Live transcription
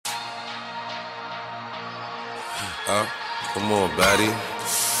Come on, baddie.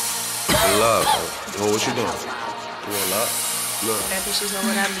 Pull up. Yo, what you doing? Pull up. Look. That bitches know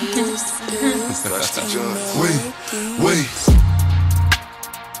what I mean. That's the joint. Wait.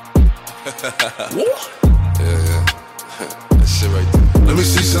 Yeah. That shit right there. Let me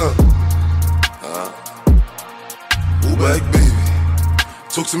see something. Move back, baby.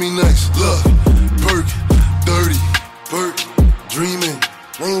 Talk to me nice. Look, perk, 30, perk, dreaming.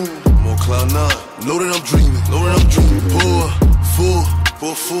 More cloud nine. Know that I'm dreaming.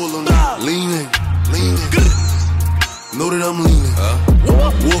 Pour full on that. Leaning. Know that I'm leaning.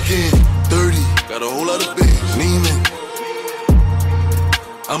 Walk in, 30. Got a whole lot of things. Neiman.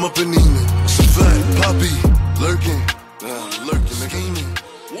 I'm up in Neiman. It's a fact. Poppy. Lurking, scheming.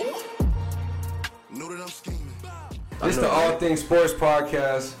 Know that I'm scheming. This the All Things Sports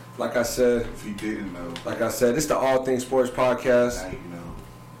Podcast. Like I said. If you didn't know. This the All Things Sports Podcast. Now you know.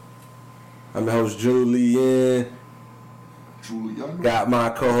 I'm the host, Julian. Julian. Got my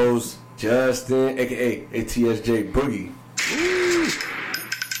co-host, Justin, a.k.a. ATSJ Boogie.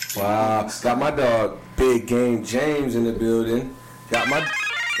 Wow. Got my dog, Big Game James in the building. Got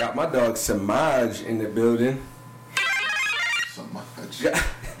my dog, Samaj in the building.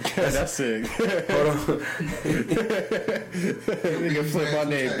 That's sick. Hold on. You can flip my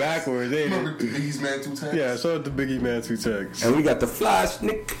name backwards, ain't Remember it? the Biggie's Man 2 Text? Yeah, show it to Biggie Man 2 Text. And we got the flyest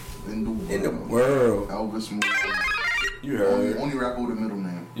Nick in the world. Elvis Moore. You heard. Only rapper with a middle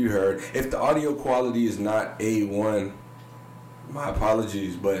name. You heard. If the audio quality is not A1, my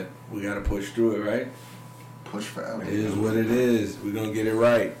apologies, but we got to push through it, right? Push forever. It is what it is. We're going to get it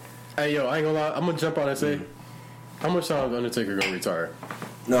right. Hey, yo, I ain't gonna lie. I'm gonna jump on and say, how much time is Undertaker gonna retire?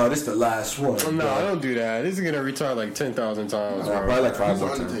 No, this is the last one. No, I don't do that. This is gonna retire like 10,000 times. Nah, bro. probably like 5 He's the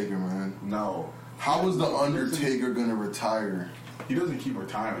more times. Undertaker, man. No. How is the Undertaker gonna retire? He doesn't keep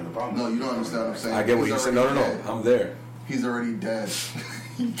retiring. The problem No, you don't understand what I'm saying. I get what He's you said. already No. dead. I'm there. He's already dead.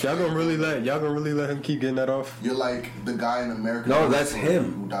 Y'all gonna really let him keep getting that off? You're like the guy in America. No, that's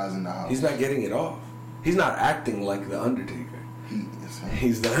him. Who dies in the house. He's not getting it off. He's not acting like the Undertaker. He is him.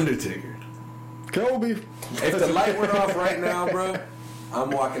 He's the Undertaker. Kobe. If the light went off right now, bro, I'm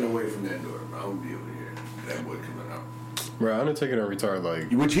walking away from that door. Bro. I won't be able to hear that boy coming out. Bro, Undertaker don't retire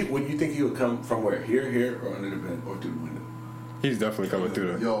like. Would you think he would come from where? Here, or under the bed, or through the window? He's definitely coming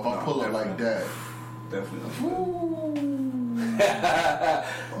through the. Yo, if I pull up like that, Definitely.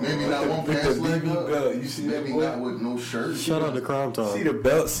 maybe not one With pants the leg BB up. belt. You see that Maybe boy? not with no shirt. Shout out to Crime Time. See the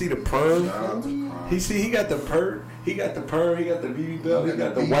belt, see the perm. He He got the perm, he got the BB belt, he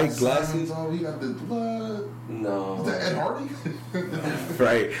got the big white signs glasses. on, he got the blood. No. Is that Ed Hardy?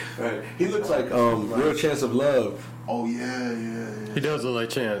 Right. He looks like Real Chance of Love. Oh yeah. He does look like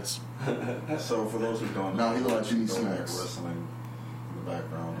Chance. So for those who don't No, know, he look like Jimmy don't have Smacks. wrestling in the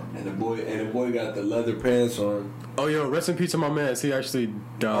background. And the boy got the leather pants on. Oh, yo, rest in peace to my man. He actually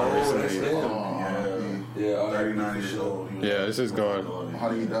died Oh, that's recently. him. Yeah. Yeah, 39 years old. He was Yeah, this is gone. How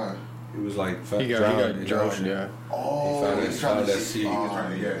did he die? He was like He got drowned, yeah. Oh, found he's that- trying found to that see. seed. He was trying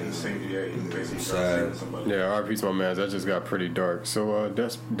to, he basically Sad. tried to somebody. Yeah, RP to my man. That just got pretty dark. So,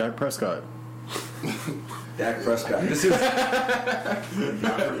 that's Dak Prescott. Dak Prescott. This is. You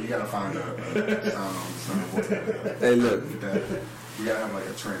gotta find a Hey, look. You gotta have like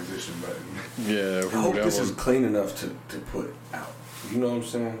a transition button. Yeah, I hope that this one. is clean enough to put out. You know what I'm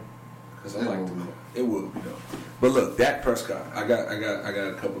saying? Because I like the it will be though. But look, Dak Prescott. I got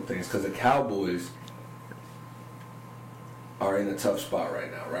a couple things because the Cowboys are in a tough spot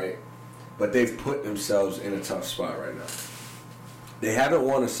right now, right? But they've put themselves in a tough spot right now. They haven't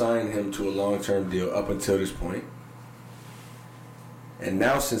want to sign him to a long-term deal up until this point. And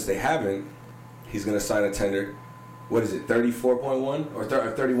now since they haven't, he's going to sign a tender. What is it, 34.1 or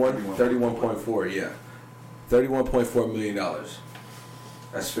 31? 31.4, yeah. $31.4 million.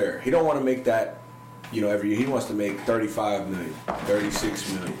 That's fair. He don't want to make that, every year. He wants to make $35 million,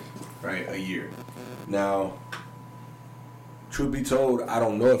 $36 million, right, a year. Now, truth be told, I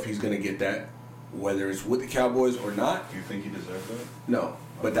don't know if he's going to get that, whether it's with the Cowboys or not. Do you think he deserves that? No,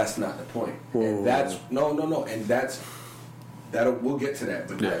 but that's not the point. Whoa. And that's no, and we'll get to that.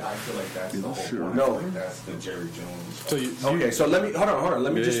 But Yeah. I feel like that's the whole point. No. I think that's the Jerry Jones. So you, okay, so let me hold on.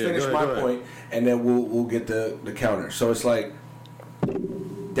 Let me just finish go my ahead. point, and then we'll get the counter. So it's like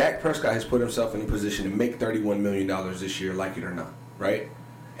Dak Prescott has put himself in a position to make $31 million this year, like it or not, right?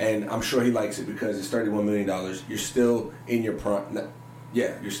 And I'm sure he likes it because it's $31 million. You're still in your prime.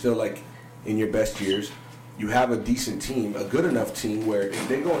 Yeah, you're still like in your best years. You have a decent team, a good enough team where if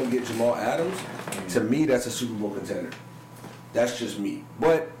they go and get Jamal Adams, to me that's a Super Bowl contender. That's just me.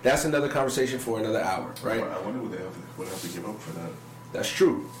 But that's another conversation for another hour, right? I wonder what they would have to give up for that. That's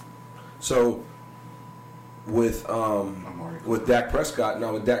true. So with Dak Prescott.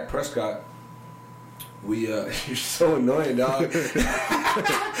 Now with Dak Prescott, you're so annoying, dog.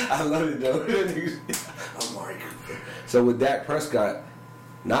 I love it though. Amari Cooper. So with Dak Prescott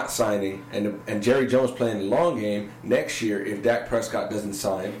not signing and Jerry Jones playing the long game next year, if Dak Prescott doesn't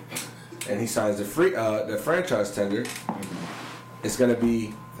sign and he signs the franchise tender, it's going to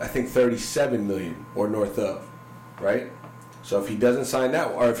be I think $37 million or north of, right? So if he doesn't sign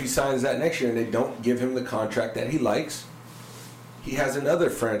that, or if he signs that next year and they don't give him the contract that he likes, he has another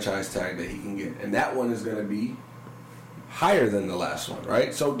franchise tag that he can get, and that one is going to be higher than the last one,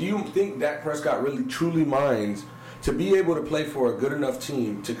 right? So do you think Dak Prescott really truly minds to be able to play for a good enough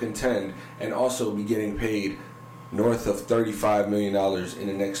team to contend and also be getting paid north of $35 million in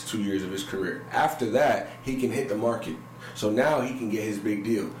the next 2 years of his career? After that, he can hit the market. So now he can get his big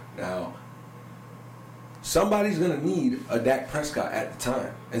deal. Now, somebody's going to need a Dak Prescott at the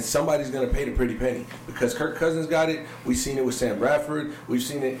time. And somebody's going to pay the pretty penny. Because Kirk Cousins got it. We've seen it with Sam Bradford. We've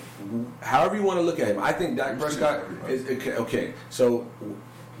seen it however you want to look at him. I think Dak Prescott is okay. So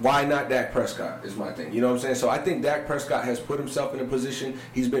why not Dak Prescott is my thing. You know what I'm saying? So I think Dak Prescott has put himself in a position.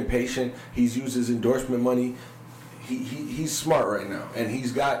 He's been patient. He's used his endorsement money. He's smart right now, and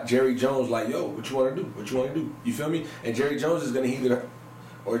he's got Jerry Jones like, yo, what you want to do? What you want to do? You feel me? And Jerry Jones is going to either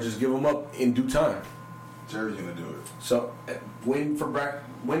or just give him up in due time. Jerry's going to do it. So win for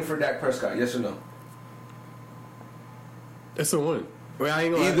Dak Prescott, yes or no? It's a win. Well, I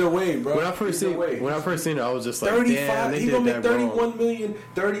ain't gonna Either way, bro. When I first seen it, I was just like, 35. damn, they He's did gonna make that 31 wrong. million,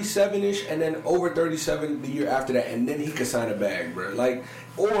 37-ish, and then over 37 the year after that, and then he could sign a bag, bro. Like,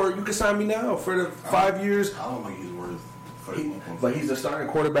 or you could sign me now for the 5 years. I don't think he's worth. But he's a starting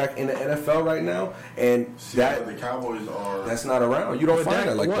quarterback in the NFL right now, and the Cowboys are. that's not around. You don't find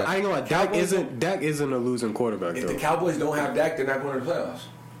it like that. I ain't gonna lie, Dak isn't a losing quarterback If though. the Cowboys don't have Dak, they're not going to the playoffs.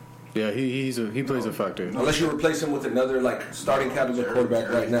 Yeah, he plays a factor. Unless you replace him with another starting caliber quarterback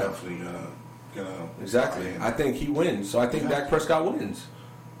right now. Definitely gonna Exactly. I think he wins. So I think Dak Prescott wins.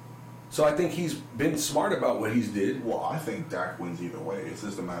 So I think he's been smart about what he's did. Well, I think Dak wins either way. It's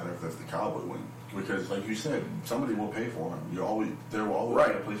just a matter of if the Cowboys win. Because, like you said, somebody will pay for him. There will always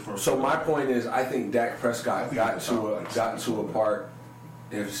be a place for him. So my point is, I think Dak Prescott got to a part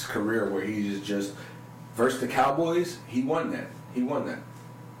in his career where he's just versus the Cowboys. He won that.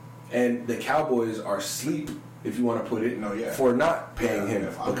 And the Cowboys are asleep, if you want to put it, for not paying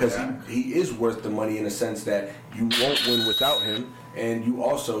him because he is worth the money in the sense that you won't win without him, and you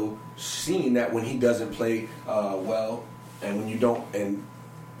also seen that when he doesn't play well, and when you don't, and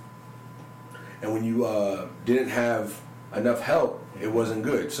when you didn't have enough help, it wasn't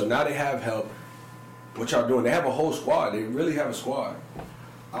good. So now they have help. What y'all doing? They have a whole squad. They really have a squad.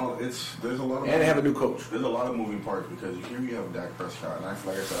 There's a lot of And they have a new coach. There's a lot of moving parts because here you have Dak Prescott, and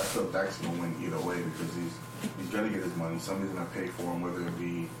like I said, I feel Dak's gonna win either way because he's gonna get his money. Somebody's gonna pay for him, whether it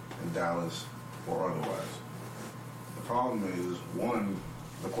be in Dallas or otherwise. The problem is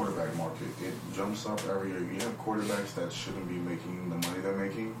the quarterback market. It jumps up every year. You have quarterbacks that shouldn't be making the money they're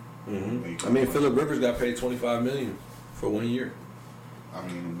making. Mm-hmm. I mean, Phillip Rivers got paid $25 million for 1 year. I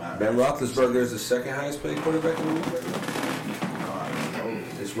mean, Ben Roethlisberger is the second highest paid quarterback in the league right now.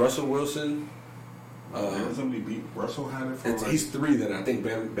 It's Russell Wilson. Somebody beat Russell had it for He's 3 then. I think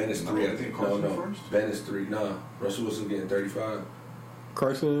Ben is 3. I think Carson first? Ben is 3. Nah, Russell Wilson's getting 35.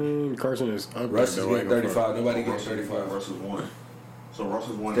 Carson is up. Russ is getting 35. Nobody getting 35. Russell's 1. So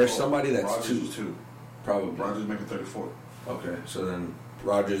Russell's 1. There's somebody that's Rodgers 2. 2. Probably. Rodgers making 34. Okay, so then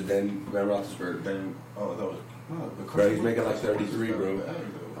Rodgers, then Ben Roethlisberger, then. Oh, that was. Bro, he's making like 33, bro.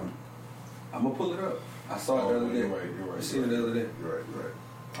 I'm gonna pull it up. I saw it the other day. You're right. I seen it the other day. You're right.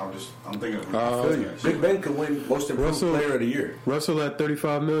 I'm thinking. I feel you. Big Ben could win Most Improved Player of the Year. Russell at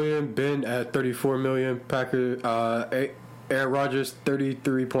 $35 million. Ben at $34 million. Packers. Aaron Rodgers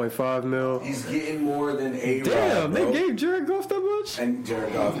 $33.5 million. He's getting more than A-Rod. Damn, bro. they gave Jared Goff that much. And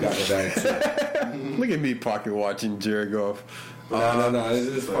Jared Goff got the bag too. Look at me pocket watching Jared Goff. No.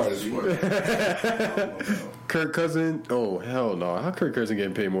 It's part of the sport. Kirk Cousins. Oh hell no! How Kirk Cousins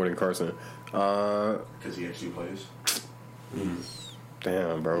getting paid more than Carson? Because he actually plays.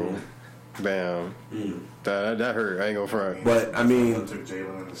 Damn, bro. Damn. That hurt. I ain't gonna front. But I mean, took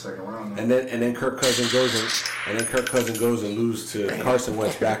Jalen in the second round. and then Kirk Cousins goes and loses to Carson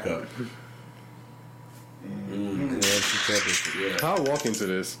Wentz backup. In the NFC Championship. Yeah. How I walk into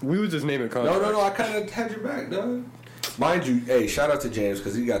this? We was just naming contracts. No. I kind of had your back, dog. Mind you, hey, shout out to James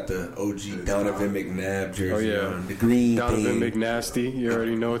because he got the OG Donovan McNabb jersey on. The green Donovan team. McNasty. You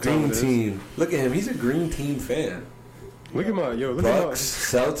already know what time Green it is. team. Look at him. He's a green team fan. Look at my Bucks,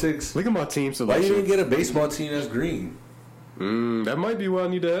 Celtics. Look at my team Why selection. you didn't get a baseball team that's green? That might be where I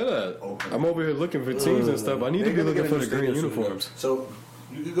need to head at. I'm over here looking for teams and stuff. I need to be looking for the green uniforms. So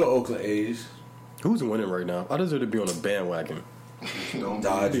you could go Oakland A's. Who's winning right now? I deserve to be on a bandwagon.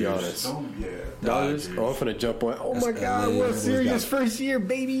 Dodgers. Be honest. Dodgers. Oh, I'm finna jump on. Oh my God, World Series first year,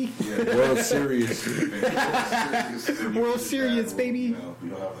 baby. World Series. World Series, baby.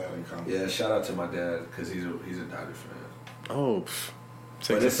 We all have that in common. Yeah, shout out to my dad because he's a Dodgers fan. Oh,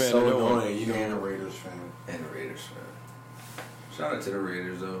 But it's so annoying, you know. And a Raiders fan. And a Raiders fan. Shout out to the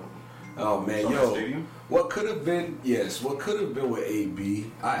Raiders though. Oh man, Stadium? what could have been? Yes, what could have been with AB?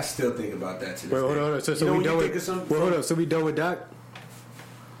 I still think about that to this Wait, day. hold on. So You know we when done you with? think of some- Wait, hold up. So we done with Dak?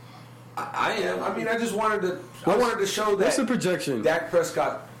 I am. I mean, I just wanted to. I wanted to show that. What's the projection? Dak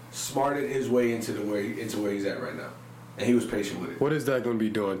Prescott smarted his way into where he's at right now, and he was patient with it. What is Dak gonna be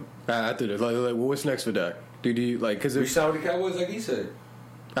doing after this? Like, what's next for Dak? Do you like? Because We signed with the Cowboys, like he said.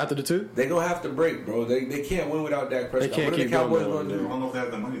 after the two, They gonna have to break, bro. They can't win without Dak Prescott. can't What are keep the Cowboys going, gonna I do? don't know if they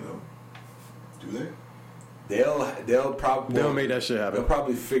have the money though. Do they? They'll probably make that shit happen. They'll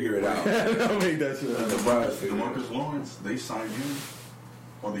probably figure it out. They'll make that shit happen. They'll probably figure it out. DeMarcus Lawrence, they signed him.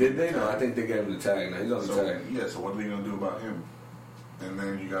 Or Did they? gave him No, the I tag. think they gave him the tag. Now he's on the So tag. yeah, so what are they gonna do about him? And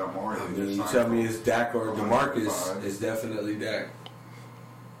then you got Amari. I they mean, just you signed tell me for it's Dak or DeMarcus. 105. It's definitely Dak.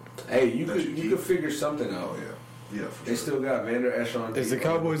 Hey, you That could should you keep- could figure something out. Oh yeah, for They sure. still got Vander Esch on. Is the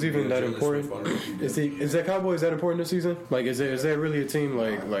Cowboys even that important? Is that Cowboys that important this season? Like, is there really a team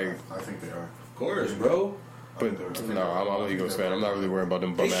like? I think they are. Of course, bro. But no, I'm an Eagles fan. I'm not really worried about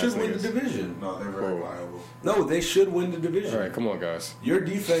them bum They ass should win the niggas. division. No, they're very Whoa. viable. No, they should win the division. All right, come on, guys. Your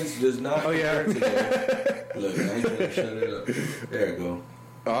defense does not. Oh, yeah. compare to them. Look, I ain't trying to shut it up. There you go.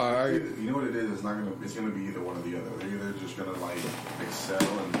 All right. You know what it is? It's not gonna. It's gonna be either one or the other. They're either just gonna like excel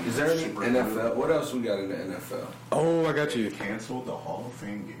and. Is there any super NFL? good. What else we got in the NFL? Oh, I got They you. canceled the Hall of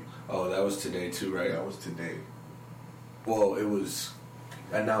Fame game. Oh, that was today too, right? That was today. Well, it was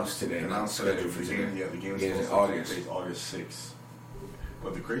announced today. Not Announced today. scheduled for The today. game, yeah, the game is Game's in supposed to August. take place August 6th.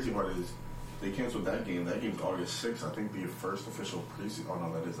 But the crazy part is, they canceled that game. That game's August 6th. I think the first official preseason. Oh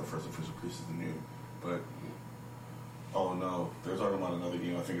no, that is the first official preseason game. But oh no, they're talking about another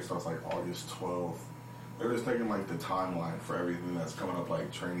game. I think it starts like August 12th. They're just taking like the timeline for everything that's coming up,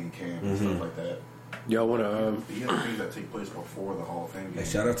 like training camp and stuff like that. Y'all wanna? The other things that take place before the Hall of Fame game. Hey,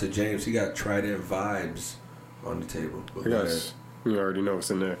 shout out to James. He got Trident vibes on the table. But go ahead. Yes, you already know what's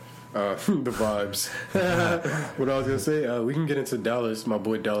in there. The vibes. What I was gonna say, we can get into Dallas. My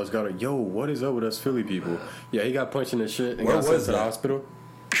boy Dallas got a yo. What is up with us Philly people? Yeah, he got punched in the shit and Where got sent was to the that? hospital.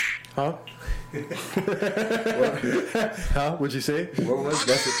 Huh? Huh? What'd you say? Where was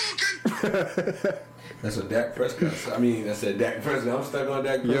that? That's what Dak Prescott said. I mean, I said Dak Prescott. I'm stuck on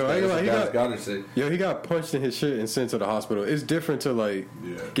Dak Prescott. Yo, I ain't That's like, what he Dallas got- Goddard said. Yo, he got punched in his shit and sent to the hospital. It's different to like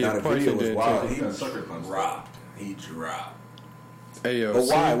Yeah. get Now, the punched video and was then wild. take- He Got sucker punched. dropped. He dropped. Hey yo, But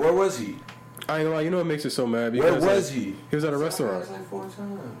see, why? Where was he? I ain't gonna lie. You know what makes it so mad? Where Because, was like, he? He was at a restaurant. That's like 4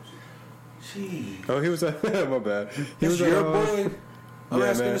 times. Jeez. Oh, he was at my bad. He That's was at, your boy. I'm yeah,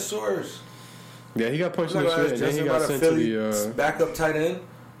 asking man. the source. Yeah, he got punched I'm in not the gonna shit ask and then he Justin got about a sent to Philly the. backup tight end.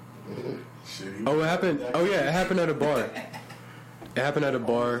 Shit, he Oh, it happened. Oh yeah, it happened at a bar. It happened at a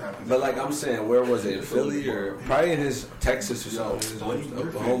bar. But like I'm saying, where was it? In Philly or probably in his Texas or something? His Blake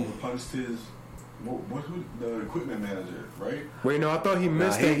Oklahoma. Griffin punched his who the equipment manager, right? Wait, no, I thought he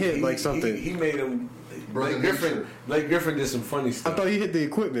missed Nah, a hit like something. He made him. Brother Blake Griffin did some funny I stuff. thought he hit the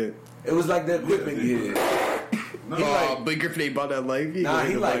equipment. It was like the equipment he hit. No, He like- Blake Griffin ain't about that life. Nah,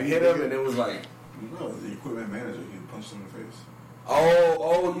 he like hit him and it was like, no, the equipment manager. He punched him in the face.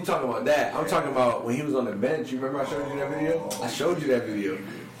 oh, you talking about that? I'm talking about when he was on the bench. You remember I showed you that video? I showed you that video.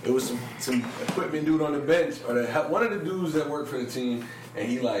 It was some equipment dude on the bench, or one of the dudes that worked for the team, and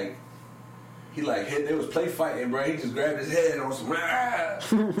he like hit. There was play fighting, bro. He just grabbed his head on some,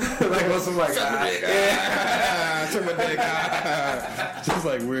 like on some like, Took my dick. Just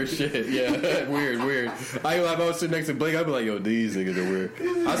like weird shit. Yeah, weird. I ain't like, if I was sitting next to Blake, I'd be like, yo, these niggas are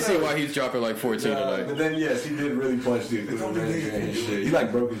weird. I see why he's dropping like 14 But tonight. then yes, he did really punch the equipment manager and shit. He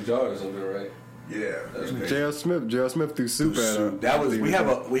like broke his jaw or something, right? Yeah, That's crazy. J.L. Smith threw soup at him. That was we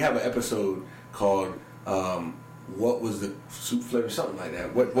have an episode called what was the soup flavor, something like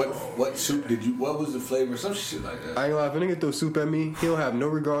that. What soup did you? What was the flavor? Some shit like that. I ain't gonna lie, if a nigga throw soup at me, he'll have no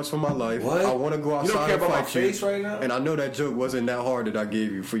regards for my life. What? I want to go You outside don't care and about my fight you. face right now? And I know that joke wasn't that hard that I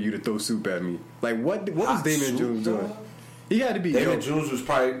gave you for you to throw soup at me. Like what was Hot Damian soup, Jones dog? doing? He had to be David yo. Jones was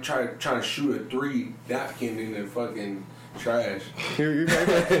probably trying to shoot a 3 napkin in the fucking trash. You're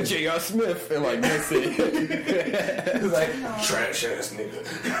like J.R. Smith and like that's it. He was like trash ass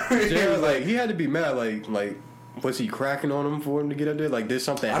nigga. J.R. like he had to be mad like Was he cracking on him for him to get up there? Like, did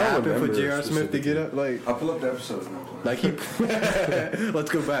something I don't happen for remember J.R. Smith to get up? Like, I'll pull up the episode now. like he.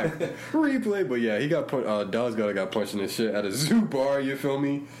 Let's go back. Replay. But yeah, he got punched. Dawes got punched in the shit at a zoo bar. You feel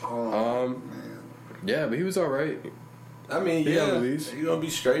me? Man. Yeah, but he was all right. I mean, He got yeah, released. you gonna be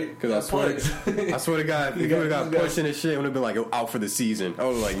straight. Because I swear to God, if he would have got punched in the shit, it would have been like out for the season. I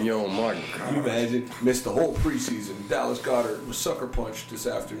was like, yo, Mark. Can you imagine? Missed the whole preseason. Dallas Goddard was sucker punched this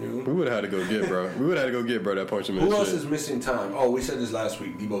afternoon. We would have had to go get, bro. That punched him in Who the else shit. is missing time? Oh, we said this last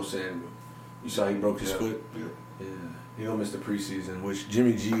week. Debo Samuel. You saw he broke his foot. Yeah. Yeah, he gonna miss the preseason, which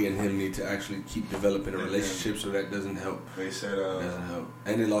Jimmy G and him need to actually keep developing a relationship, so that doesn't help. They said, Doesn't help.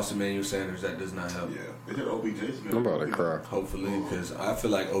 And they lost Emmanuel Sanders. That does not help. yeah. They said OBJ's good. I'm about to cry. Hopefully, because I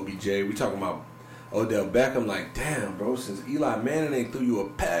feel like OBJ. We talking about Odell Beckham. Like, damn, bro. Since Eli Manning ain't threw you a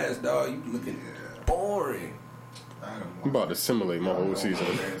pass, dog, you looking boring. I'm about to simulate my whole season.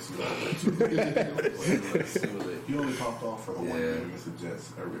 He only popped off for the one Yeah. game against the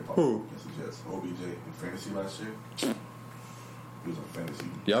Jets. Everybody popped Who? off against the Jets. OBJ in fantasy last year. He was on fantasy.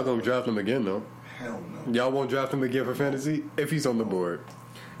 Y'all gonna draft him again though? Hell no. Y'all won't draft him again for fantasy if he's on the board.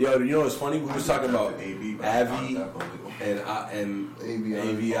 Yo, you know what's funny? We was talking about AB, Avi and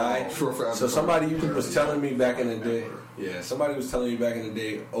AVI. So somebody was telling me back in the day. Yeah, somebody was telling me back in the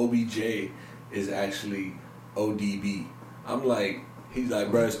day. OBJ is actually ODB. I'm like, he's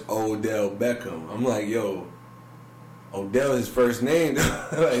like, bro, it's Odell Beckham. I'm like, yo, Odell his first name. Like,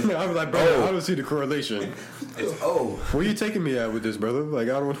 I was like, bro, I don't see the correlation. it's O. Where you taking me at with this, brother? Like,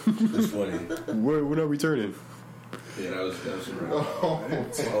 I don't. It's funny. We're not returning. Yeah, that was a rap.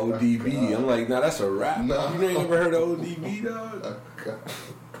 ODB. I'm like, nah, that's a rap. Nah. You ain't ever heard of ODB, dog?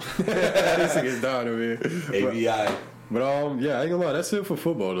 This thing is down over here. AVI. But yeah, I ain't gonna lie, that's it for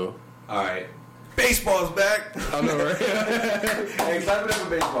football though. All right. Baseball's back. I know, right? Hey, clap it up for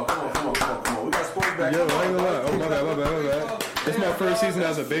baseball. Come on. We got sports back. Yo, Come I on, ain't gonna lie. bro. Oh, my bad. It's my first season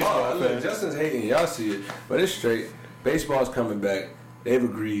as a baseball Look, fan. Justin's hating. Y'all see it. But it's straight. Baseball's coming back. They've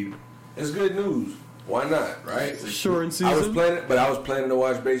agreed. It's good news. Why not, right? Short season. I was planning to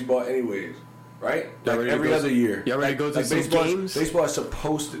watch baseball anyways, right? Y'all Like ready to every go other year. y'all ready to go to some games? Baseball is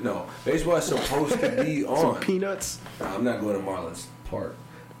supposed to be on. Some peanuts. Nah, I'm not going to Marlins Park.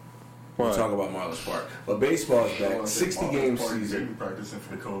 Why? We'll talk about Marlins Park. But baseball's back. 60-game They season. be practicing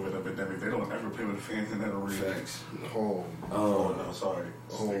for the COVID epidemic. They don't ever play with the fans in that arena. Facts. Oh, Oh, no, sorry.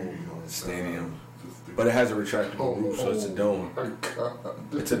 Stadium. But it has a retractable roof, so it's a dome.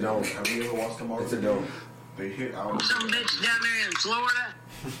 It's a dome. Have you ever watched the Marlins? It's a dome. They hit out. Some bitch down there in Florida.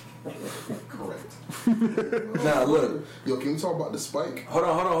 Correct. Nah, look. yo, can we talk about the spike? Hold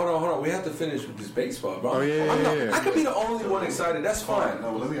on. We have to finish with this baseball, bro. Oh, yeah, I'm not- yeah. I could be the only one excited. That's fine.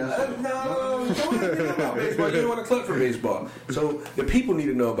 No, let me ask you. No. Don't know about baseball. You don't want to clip for baseball. So the people need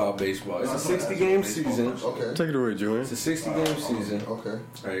to know about baseball. It's a 60-game season. Okay. Take it away, Julian. It's a 60-game season. Okay.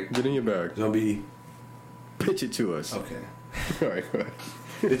 Right. Get in your bag. It's gonna be Pitch it to us. okay. All right, go ahead.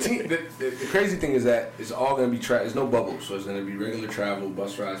 The team. The crazy thing is that it's all gonna be There's no bubble, so it's gonna be regular travel,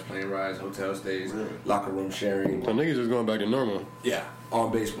 bus rides, plane rides, hotel stays, locker room sharing. So niggas just going back to normal. Yeah,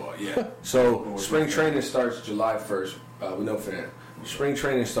 on baseball. Yeah. So spring training starts July 1st. With no fan. Spring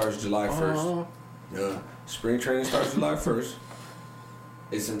training starts July 1st. Yeah. Spring training starts July 1st.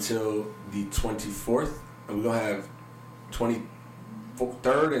 It's until the 24th, and we're gonna have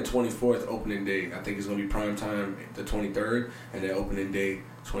 23rd and 24th opening day. I think it's gonna be prime time the 23rd, and then opening day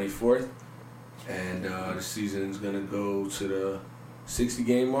 24th. And the season's gonna go to the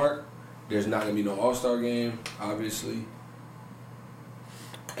 60-game mark. There's not gonna be no All-Star game, obviously.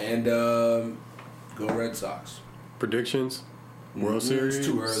 And go Red Sox. Predictions? World Series? It's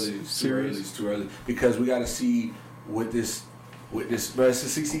too early. Series? It's too early because we got to see what this. But it's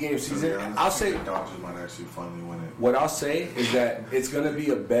a 60-game season. I'll say the Dodgers might actually finally win it. what I'll say is that it's going to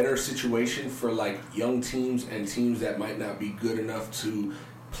be a better situation for like young teams and teams that might not be good enough to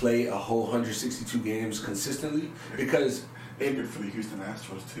play a whole 162 games consistently because. It's good for the Houston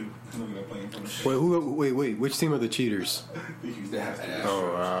Astros too. They're playing from the Wait. Which team are the cheaters? the Houston They have Astros. to ask.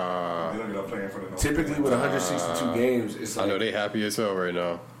 Oh, They're not playing for the Typically with 162 games, it's I know like they happy as hell right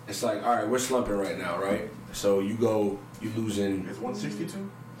now. it's like all right, we're slumping right now, right? So you losing It's 162.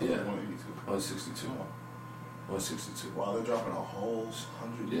 Yeah. 182. 162. 162. Wow, they're dropping a whole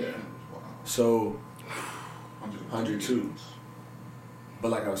 100 Yeah. games. Wow. So 102. games. But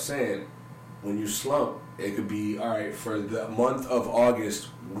like I was saying, when you slump, it could be all right. For the month of August,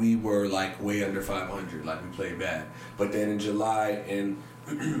 we were like way under 500, like we played bad. But then in July and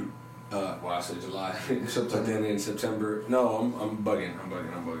I said July, but then in September, no, I'm bugging.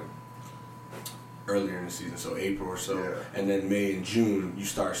 earlier in the season, so April or so, Yeah. and then May and June you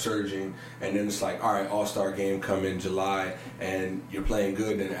start surging, and then it's like, all right, All-Star game come in July, and you're playing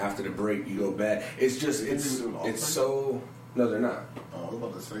good, and after the break you go bad. It's just it's so no, they're not. I was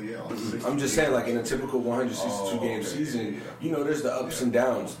about to say, yeah. I'm just saying, like in a typical 162 game season, you know, there's the ups and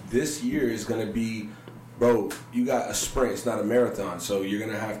downs. This year is gonna be, bro, you got a sprint, it's not a marathon, so you're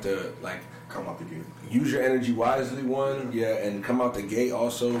gonna have to like Come out the gate. use your energy wisely, and come out the gate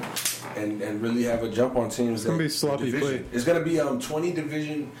also, and really have a jump on teams. It's gonna be sloppy play. It's gonna be 20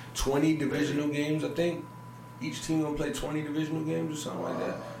 divisional games, I think. Each team gonna play 20 divisional games or something like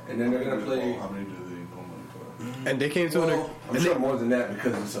that, and then they're gonna play. How many do they normally play? And they came to Well, I'm sure more than that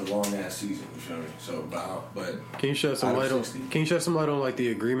because it's a long ass season. You feel me? So, but Can you shed some out of light on? 60. Can you shed some light on like the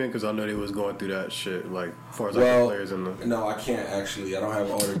agreement? Because I know they was going through that shit. Like, as far as like well, the players and the. no, I can't actually. I don't have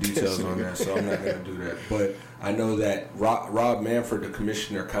all the details on that, so I'm not gonna do that. But I know that Rob Manfred, the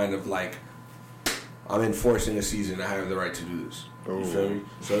commissioner, kind of like, I'm enforcing a season. I have the right to do this. You feel me?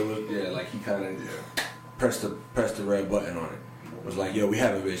 So it was, like he kind of pressed the red button on it. It was like, yo, we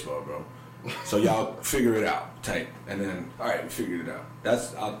having baseball, bro. So y'all figure it out, tight. And then, all right, we figured it out.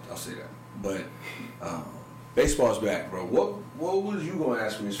 I'll say that. But baseball's back, bro. What was you gonna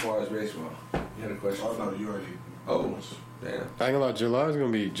ask me as far as baseball? You had a question? Oh no, you already. Oh, damn. I ain't gonna lie, July is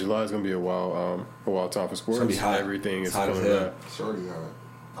gonna be a wild time for sports. It's gonna be hot. Everything It's is hot as coming hell. back. It's already hot.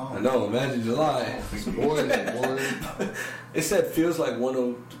 Oh, I know. Imagine July. Boy. It said feels like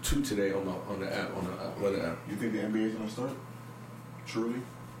 102 today on the app on the weather app. You think the NBA is gonna start? Truly?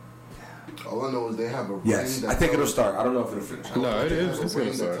 All I know is they have a Yes, ring that I think it'll tells- start. I don't know if it'll finish. No, it they is. have It's a ring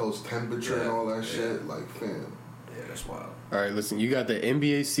gonna that start. tells temperature and all that shit. Like, fam. Yeah, that's wild. All right, listen. You got the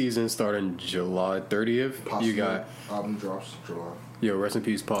NBA season starting July 30th. Pop You Smoke got album drops July. rest in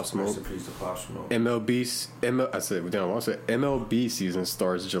peace, Pop Smoke. Rest in peace to Pop Smoke. MLB season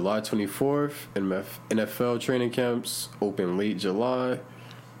starts July 24th. NFL training camps open late July.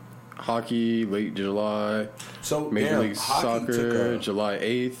 Hockey late July. So Major damn, League Soccer July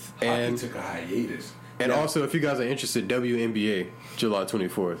 8th. Hockey took a hiatus. And Yeah. also, if you guys are interested, WNBA July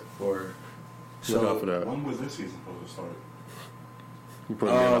 24th. Or Look out for that. When was this season supposed to start? You put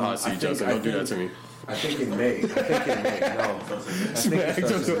me in a hot I seat, think- Justin. I Don't do think- that to me. I think in May. No, I think it starts in May. It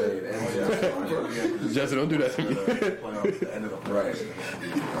ends in Justin, don't do that to me. Playoffs, the end of the playoffs.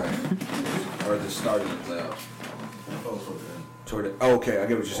 Right. Or the start of the playoffs. Oh, so then. Toward it. Oh, okay, I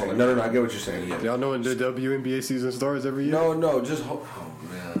get what you're saying. No, I get what you're saying. Yeah. Y'all know when the WNBA season starts every year? No, just hope. Oh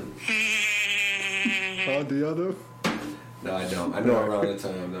man. Oh, do y'all know? No, I don't. I know around the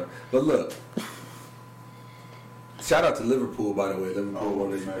time though. But look, shout out to Liverpool, by the way. Liverpool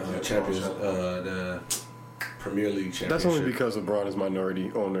won the champions, the Premier League championship. That's only because LeBron is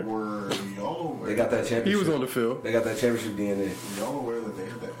minority owner. Were y'all aware? they got that championship. He was on the field. They got that championship DNA. Y'all aware that they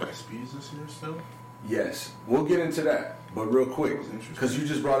have the SPs this year still? Yes, we'll get into that, but real quick, That was interesting. because you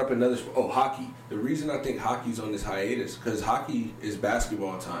just brought up another. Hockey. The reason I think hockey's on this hiatus because hockey is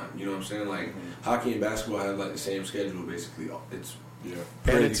basketball time. You know what I'm saying? Like hockey and basketball have like the same schedule basically. It's Yeah.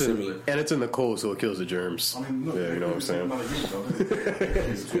 pretty similar. And it's in the cold, so it kills the germs. I mean, look, Yeah, you know what I'm saying?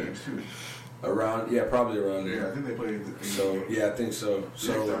 Around, probably around Yeah, I there. think they played. So I think so.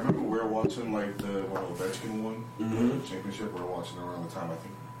 So I So remember we were watching like the Ovechkin won Mhm. the championship. We were watching around the time I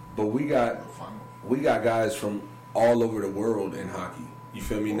think but we got the final. guys from all over the world in hockey. You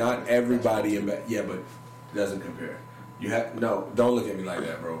feel me? Not everybody in but it doesn't compare. You have don't look at me like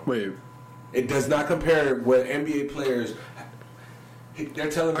that, bro. Wait, It does not compare where NBA players. They're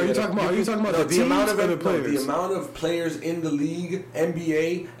telling me. Are you that- talking about the the amount teams of or the players? the amount of players in the league,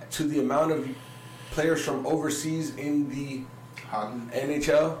 NBA, to the amount of players from overseas in the Hockey.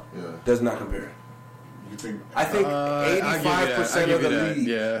 NHL Yeah. does not compare. You think? I think I give you that. 85% I of the give you that. league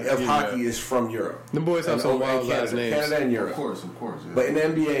Yeah, I give of you hockey that. is from Europe. the boys have And some wild Canada, last names. Canada and Of Europe. course. Yeah. But in the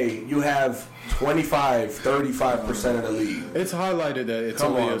NBA, you have 35% of the league. It's highlighted that it's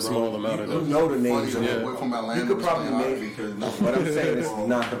Come only on, a small bro. amount You of them. know the names. Funny, of yeah. them. Boy from Atlanta You could was probably playing name hockey. because what I'm saying is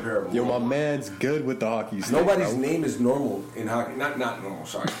not comparable. Yo, my man's good with the hockey stick. Nobody's bro. name is normal in hockey. Not normal.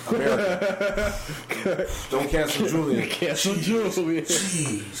 Sorry, American. Don't cancel Julian. Cancel Julian.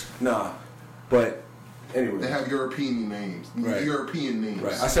 Jeez. Nah, but anyway. They have European names. Right. European names.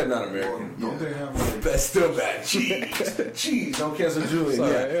 Right. I said not American. Don't they have like? That's still bad. Jeez. Jeez. Don't cancel Julian. It's all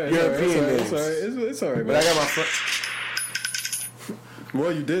right, Yeah. it's European all right, names. it's all right, But I man. got my friend.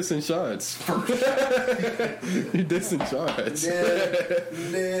 Well, you did some shots. You did some shots.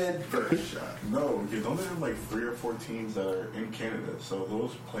 First shot. No, because don't they have like 3 or 4 teams that are in Canada? So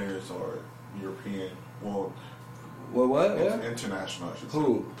those players are European. Well, What? international. I should say.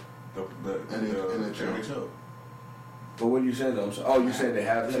 Who? The NHL. NHL. But what are you saying though? Oh, you saying they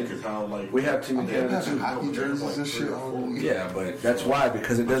have Yeah, to? because how like We have Team They Canada have too. hockey jerseys and shit on. Yeah, but that's why,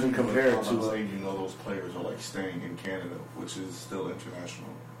 because it doesn't compare I'm to saying, you know, those players are like staying in Canada, which is still international.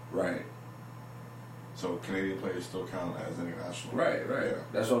 right. So Canadian players still count as international. Right. Yeah.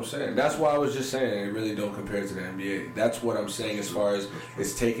 That's what I'm saying. That's why I was just saying it really don't compare to the NBA. That's what I'm saying as far as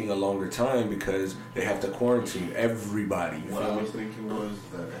it's taking a longer time because they have to quarantine everybody. You What feel I me? was thinking was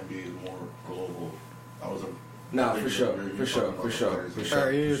that NBA is more global. I was a Nah, for sure. All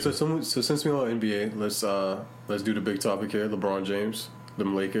right, yeah. So since we're on NBA, let's do the big topic here. LeBron James,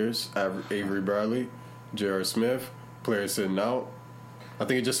 them Lakers, Avery Bradley, J.R. Smith, players sitting out. I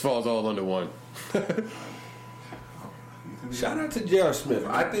think it just falls all under one. Shout out to J.R. Smith.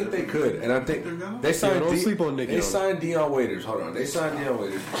 I think they could, and I think they signed. don't sleep on Nick They Young. signed Dion Waiters. Hold on, they signed Dion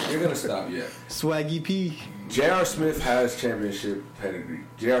Waiters. You're gonna stop yet? Swaggy P. J.R. Smith has championship pedigree.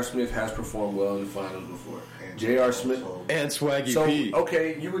 J.R. Smith has performed well in the finals before. J.R. Smith. And Swaggy So P.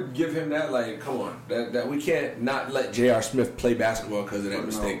 okay, you would give him that. Like, come on, that we can't not let J.R. Smith play basketball because of that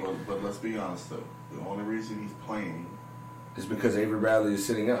mistake. No, but let's be honest though. The only reason he's playing It's because Avery Bradley is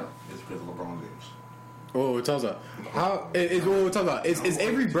sitting out. is because of LeBron James. Oh, we're talking about how? What we're talking about is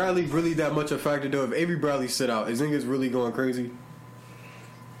Avery Bradley really that much a factor though? If Avery Bradley sit out, is niggas really going crazy?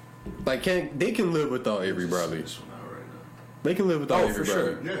 Like, they can live without Avery Bradley. This one out right now. They can live without Oh, Avery for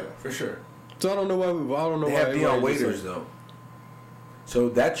Bradley. sure. Yeah. For sure. So I don't know why. I don't know They why. have Dion everybody just Waiters though. So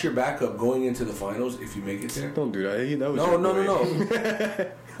that's your backup going into the finals if you make it there. Don't do that. That was No, your no, boy.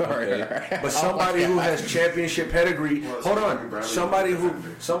 no. All right. Okay. But somebody who has championship pedigree. Well, Hold Avery on. Bradley Somebody is a who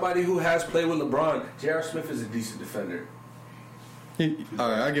defender. has played with LeBron. J.R. Smith is a decent defender. All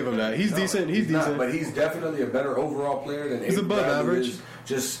right, I give him that. He's decent. He's not, decent. but he's definitely a better overall player than He's Avery above Bradley average. is.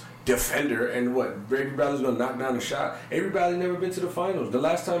 Just defender and what? Avery Bradley's gonna knock down a shot. Avery Bradley never been to the finals. The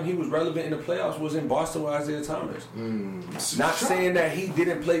last time he was relevant in the playoffs was in Boston with Isaiah Thomas. Not saying that he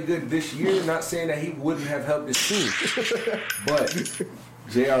didn't play good this year. Not saying that he wouldn't have helped his team. But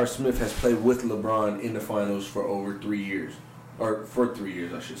J.R. Smith has played with LeBron in the finals for over 3 years, or for 3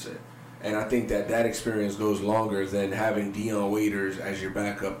 years, I should say. And I think that experience goes longer than having Dion Waiters as your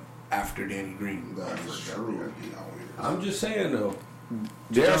backup after Danny Green. That is true. I'm just saying though,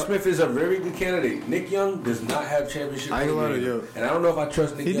 J.R. Smith is a very good candidate. Nick Young does not have championship. I ain't gonna lie to pedigree. you. And I don't know if I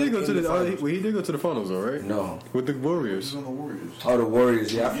trust Nick He Young. did go in to the. finals. He did go to the finals, though, right? No. With the Warriors. He's on the Warriors. Oh, the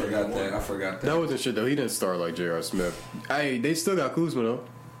Warriors. Yeah, I forgot that. I forgot that. That wasn't shit though. He didn't start like J.R. Smith. Hey, they still got Kuzma though.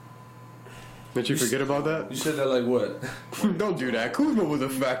 Didn't you forget about You that? said that like what? Don't do that. Kuzma was a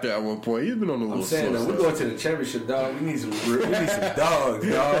factor at one point. He's been on the I'm little saying that slow we're stuff. going to the championship, dog. We need some dogs,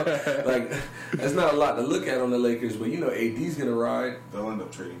 dog. Like that's not a lot to look at on the Lakers, but you know AD's gonna ride. They'll end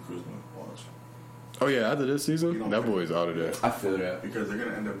up trading Kuzma. Watch. Oh yeah, after this You season, don't that think- boy's out of there. I feel that. Because they're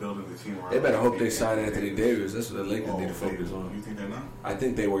gonna end up building the team around. They better hope they Anthony sign Anthony Davis. That's what the Lakers Oh, need to focus You on. think they're not? I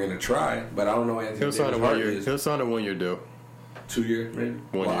think they were gonna try, but I don't know what Anthony He'll Davis' sign a heart 1 year. is. He'll sign a 1 year deal. 2 year, maybe.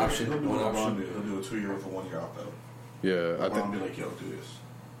 One year. Option. He'll do One what LeBron option. did. He'll do a 2 year with a 1 year opt out. Yeah, I LeBron think. be like, yo, do this,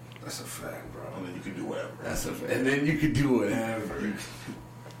 That's a fact, bro. and then you can do whatever. That's a fact. And then you could do whatever.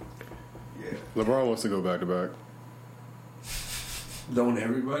 Yeah. LeBron wants to go back to back. Don't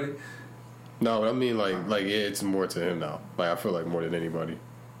everybody? No, I mean like it's more to him now. Like I feel like more than anybody.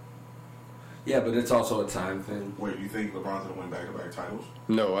 Yeah, but it's also a time thing. Wait, you think LeBron's gonna win back-to-back titles?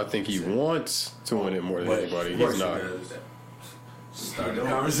 No, I think he wants to win it more than But anybody. of course He's he not. does. Start the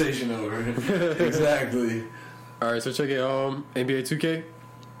conversation over. Exactly. All right, so check it. NBA 2K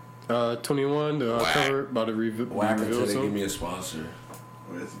 21. The cover about to Whack until reveal they give soon. me a sponsor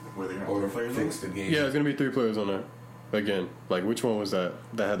Where they're gonna or have players on fix it? the game. Yeah, it's gonna be 3 players on there. Again, like which one was that?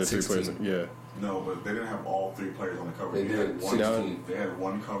 That had the 3 players. 16. Yeah. No, but they didn't have all 3 players on the cover. They had did. one. 16. They had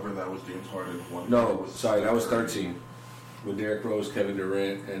one cover that was James Harden. One cover No, was sorry, that was Steph Curry. 13. With Derrick Rose, Kevin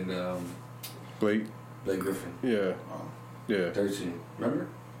Durant, and Blake. Blake Griffin. Yeah. Oh, Yeah. 13. Remember?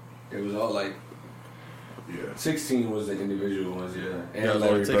 It was all like yeah. 16 was the individual ones, yeah. And Yeah, I was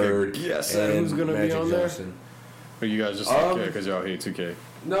Larry gonna take a Bird. guess at and who's gonna be Magic on there? Johnson. Or you guys just because y'all hate 2K.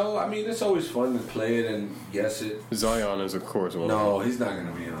 No, I mean it's always fun to play it and guess it. Zion is of course one. No, he's not going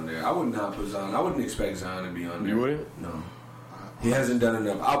to be on there. I would not put Zion. I wouldn't expect Zion to be on there. You wouldn't? No. He hasn't done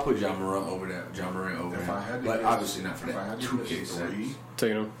enough. I'll put John Morant over that. John Morant over If I him. had to But guess- obviously not for if I that had to 2K guess sense. 3,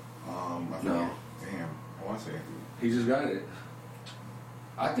 Taking him. I No. think, damn, I want to say Anthony. He just got it.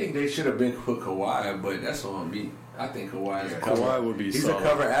 I think they should have been put Kawhi, but that's on me. I think Kawhi is a Yeah, cover. Kawhi would be He's solid. a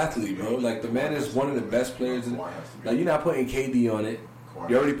cover athlete, bro. Like the man is one of the best players. Kawhi has to be. Now you're not putting KD on it. Kawhi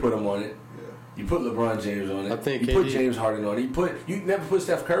You already has to put be. him on it. Yeah. You put LeBron James on it. I think you put KD James Harden on it. You never put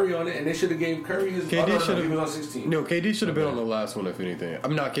Steph Curry on it, and they should have gave Curry his. KD should have. He was on 16. No, KD should have been on the last one if anything.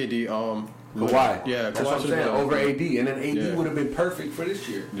 I'm not KD. Kawhi. Yeah, that's Kawhi what I'm should've saying. been on Over the- AD, and then AD Yeah. would have been perfect for this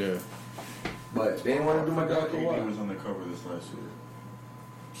year. Yeah. But they didn't want to do my guy AD Kawhi. was on the cover this last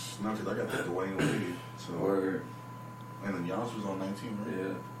year. Not because I got the Dwayne Wade. So, Word. and then Giannis was on 19, right?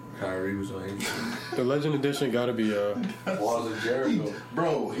 Yeah. Kyrie was on 18. The Legend Edition got to be Walls of Jericho.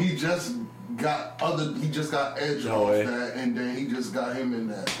 Bro, he just got Edge No off way. that, and then he just got him in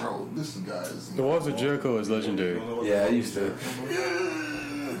that. Bro, this guy is. the Walls of Jericho is legendary. Yeah, I used to.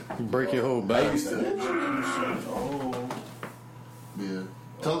 Break your whole I back. used to. Oh. Yeah.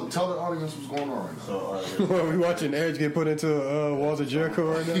 Tell the audience what's going on right now. So, all right. Well, we watching Edge get put into Walls of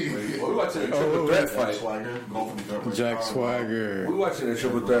Jericho right now. We're watching a triple threat fight. Swagger, going for the government. Jack Swagger, We're watching a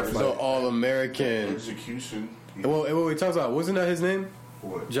triple threat the fight. All American. Execution. Well, what we talked about, wasn't that his name?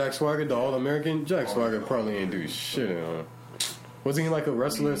 What? Jack Swagger, the All American. Jack Swagger probably ain't do shit in on. Wasn't he like a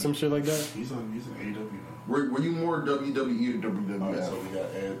wrestler or some shit like that? He's an AW now. Were you more WWE or WWF? All right, so we got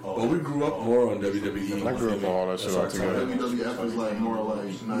Ed. But we grew up more on WWE. I grew up on all that shit all together. WWF was like more like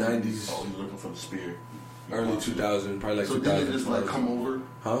 90s. Oh, he's looking for the spear. Early 2000, probably like So 2000. did it just like come over?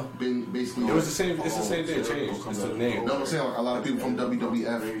 Huh? Basically, It was the same. It's the same thing. It changed. It's the name. No, I'm saying like a lot of people from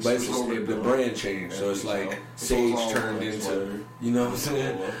WWF. But it's switched over just, to the brand changed, so it's like Sage turned into, you know what I'm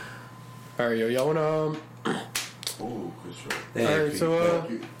saying? All right, yo, y'all wanna Oh, good shot. all right, so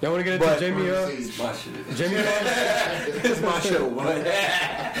y'all wanna get into But- Jamie? It's my shit. Jamie, It's my show, boy.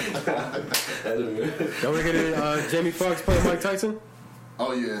 y'all wanna get into Jamie Foxx playing Mike Tyson?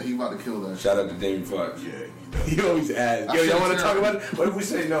 Oh yeah, he about to kill that. Shout out to Damien Foxx. Yeah, He always asks, yo, y'all want to talk about it? What if we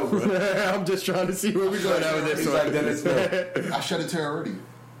say no, bro? I'm just trying to see where we're going out with this He's one. like, then it's no. I shed a tear already.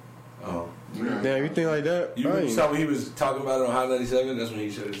 Oh. Yeah. Damn, you think like that? You I ain't- saw when he was talking about it on Hot 97? That's when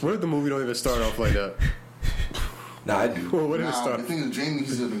he should have. What if the movie don't even start off like that? Nah, I do. Well, what if it Nah, start? the thing is, Jamie,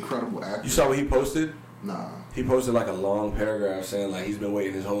 he's an incredible actor. You saw what he posted? Nah. He posted like a long paragraph saying like he's been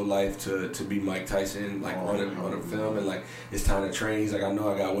waiting his whole life to be Mike Tyson, like on a film, and like it's time to train. He's like, I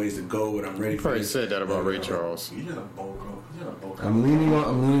know I got ways to go, but I'm ready for Probably this. said that about Ray Charles. You gotta bulk up. You gotta bulk up. I'm leaning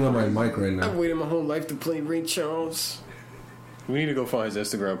on my mic right now. I've waited my whole life to play Ray Charles. We need to go find his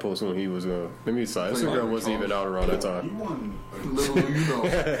Instagram post when he was maybe it's not. Instagram wasn't even out around that You time. won. Little do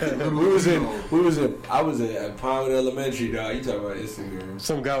you know. I was at Pinewood Elementary, dog. You talking about Instagram?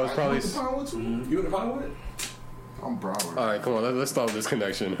 Some guy was probably. You in the Pinewood? I'm Broward. All right, come on, let's stop this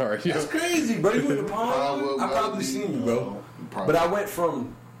connection. All right, That's crazy, bro. You went to Pinewood? I probably seen you, bro. But I went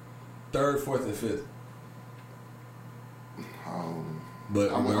from 3rd, 4th, and 5th.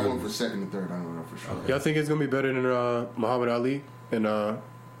 But I went for 2nd and 3rd. I know that for sure. Y'all think it's gonna be better than Muhammad Ali and Will?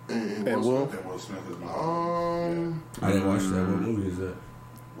 That Will Smith is my. I didn't watch that. What movie is that?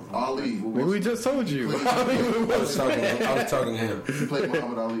 Ali. Maybe we just told you. I was talking to him. He played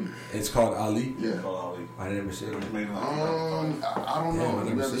Muhammad Ali. It's called Ali. Yeah. I never seen it. I don't know. I You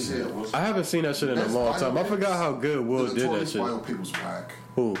never never seen said it. it. I haven't seen that shit in a long time. I forgot how good Will The did that Notorious shit. biopic was whack.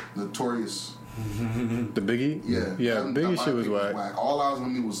 Who? Notorious. The Biggie? Yeah. Yeah, That Biggie biopic shit was whack. All eyes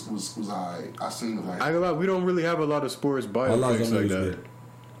on me was alright. I seen it like. I ain't gonna lie, we don't really have a lot of sports biopics like that.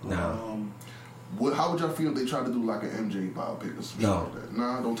 No. How would y'all feel if they tried to do like an MJ biopic or something No. like that?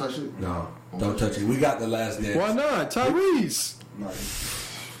 Nah, don't touch it. No. Don't touch it. We got the last dance. Why not? Tyrese!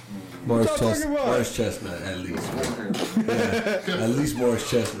 Morris What y'all talking about? Morris Chestnut, at least. At least Morris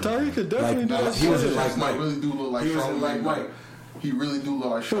Chestnut. Tyrese could definitely do that. He was in like Mike. Really do look like He was in like Charlamagne. Mike. He really do look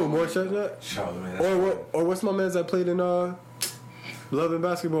like Who, Charlamagne. more Chestnut? Charlamagne. Or what's my man's that played in Love and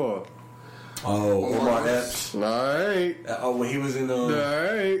Basketball? Oh, Omar Epps. Alright. When he was in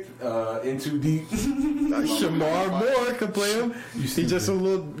Alright. In Too Deep. Shamar Moore could play him. He's just a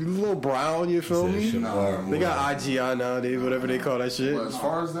little brown, you feel me? They got IGI nowadays, whatever they call that shit. But as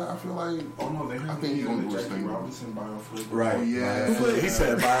far as that, I feel like I think he's gonna do his thing. Robinson bioflick. Right. Oh, yeah. He said He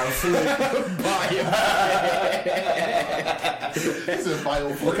said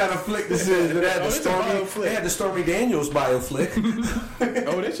bioflick. What kind of flick this is? They had the it's a Stormy. bioflick. They had the Stormy Daniels bioflick.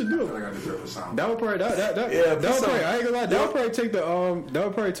 Oh, they should do I it. got to do the sound. That would probably that Yeah, would probably, I ain't gonna lie, that would probably take the that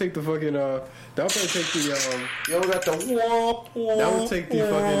would probably take the fucking that would probably take the Yo, got the womp, womp, that would take the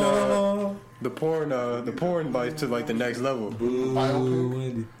fucking the porn bites to like the next level.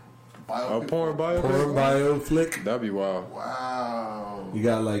 Biopic. Porn bio. Porn bioflick. That'd be wild. Wow. You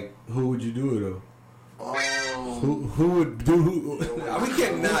got like, who would you do it though? Oh. Who would do? We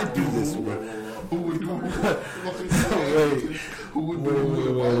cannot do this, bro. Who would do it? Wait. Who would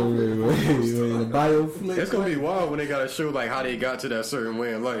do it? The bioflick. It's gonna be wild when they gotta show like how they got to that certain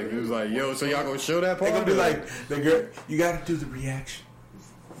way in life. It was like, yo, so y'all gonna show that part? They're gonna be like, the girl, you gotta do the reaction.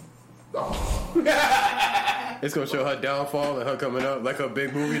 It's gonna show her downfall and her coming up, like her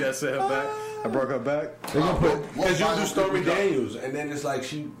big movie that set her back. I broke her back. They're gonna put because you do biopic Stormy we got? Daniels, and then it's like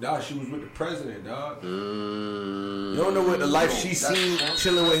she was with the president, dog. You don't know what the life she's seen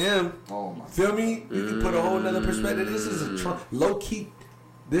chilling with him. Oh my. Feel me? You can put a whole nother perspective. This is a Trump low key.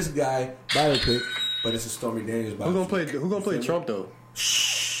 This guy biopic, but it's a Stormy Daniels biopic. Who gonna play Trump though?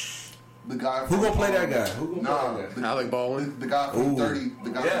 The guy. Who from, gonna play that guy? Who gonna Nah, play that guy? Alec Baldwin. The guy from Ooh. 30. The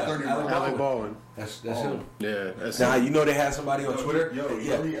guy Yeah, from 30. Alec Alec Baldwin. That's him. Yeah, that's Now you know they had somebody on Yo, Twitter. Yo,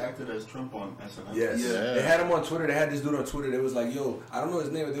 yeah. he acted as Trump on SNL. Yes. Yeah. They had him on Twitter. They had this dude on Twitter. They was like, yo, I don't know his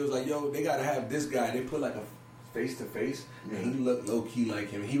name, but they was like, yo, they gotta have this guy. They put like a face to face, and he looked low key like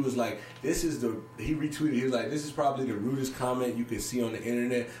him. He was like, he retweeted. He was like, this is probably the rudest comment you could see on the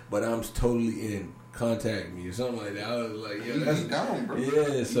internet, but I'm totally in. Contact me or something like that. I was like, yeah, that's down, bro.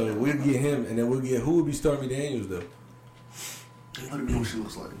 Yeah, so we'll get him, and then we'll get who would be Stormy Daniels though. I don't know what she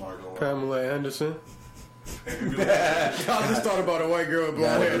looks like. Pamela Anderson. I just thought about a white girl with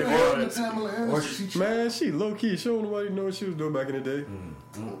blonde hair. Or Pamela Anderson. Man, she low key. She don't nobody know what she was doing back in the day.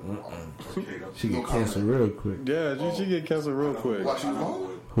 She No get canceled real quick. Yeah, she get canceled real quick. Why she was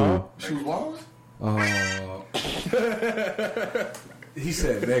wild? Huh? She was wild? He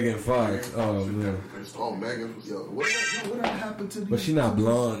said Megan Fox. Oh man, Oh, Megan. Yo, what happened to these? but she not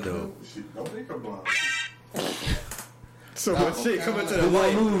blonde though. Don't make her blonde. So much shit coming to the Who gonna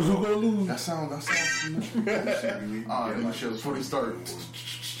light. lose? Who gonna lose? That sounds too much. Alright, let me show before we start.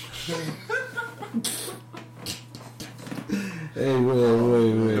 Hey, wait.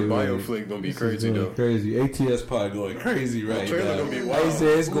 The bioflick gonna be crazy Going though. Crazy. ATS pod going crazy right trailer now. gonna be wild. I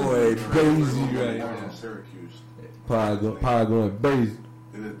said it's going crazy right now. In Syracuse. Pod going crazy.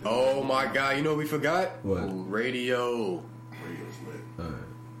 Oh my god, you know what we forgot? What? Radio. Radio's lit. Alright.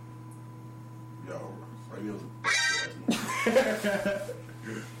 Yo, radio's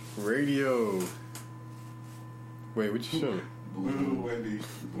Radio. Wait, what you showing? Blue, Wendy,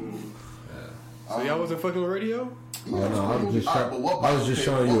 blue. So y'all wasn't fucking with radio? Oh, no, I was just Alright, but what I was just biopic-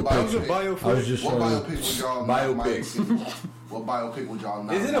 showing you a what picture. biopic- I was just What showing you. biopic would y'all Biopic. not mind seeing? What biopic would y'all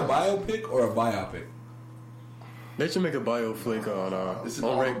not Is it a mind seeing? biopic or a biopic? They should make a bioflick on This is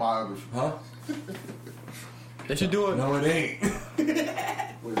on radio. autobiography. Huh? They should do it. No, it ain't.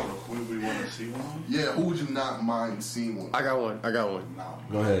 Wait, so who do we want to see one? Yeah, who would you not mind seeing one? I got one. No.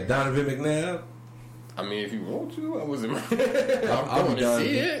 Go ahead, Donovan McNabb. I mean, if you want to, I wasn't. I'll I'm be going to down.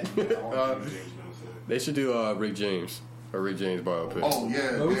 see it. I want to see James Vincent. They should do Rick James. A Rick James biopic. Oh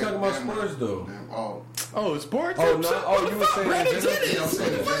yeah. But we damn, talking about damn, sports though. damn, oh, Oh, sports? Oh no! Oh, you were saying Brandon in general? Dennis. Yeah, I'm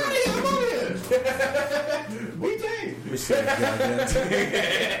saying BJ. Let me see that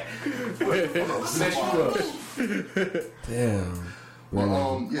goddamn. Set you up. Damn.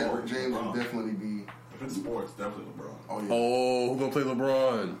 well, yeah, Rick James would definitely be. If it's sports, definitely LeBron. Oh yeah. Oh, who gonna play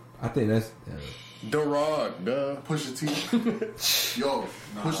LeBron? I think that's. The Rock, duh. Pusha T. Yo,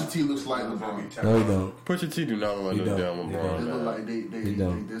 Pusha T looks like LeBron. No, he don't. Pusha T do not look like He no don't. damn He They LeBron. look man. like He they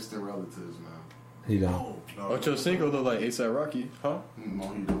don't. distant relatives, man. He don't. Ocho Cinco look like ASAP Rocky, huh? No,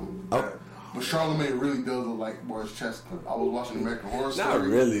 he don't. Oh. But Charlamagne really does look like Boris Chestnut. I was watching American Horror Story. Not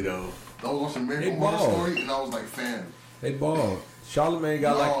really though. I was watching American They Horror bald. Story, and I was like, fan. They bald. Charlamagne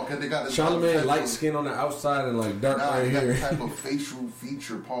got No, 'cause they got this type Charlamagne of- light skin on the outside and like dark Nah, right they got here. the type of facial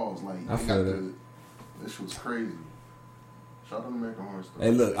feature pause. Like, I they feel got that. this was crazy. Shout out to American Horror Story.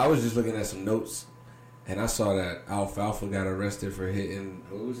 Hey, look, I was just looking at some notes, and I saw that Alfalfa got arrested for hitting.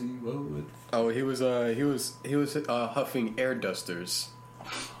 What was he? What? Oh, he was huffing air dusters.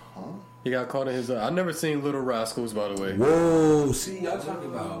 Huh? He got caught in his. I never seen Little Rascals, by the way. Whoa! See, y'all talking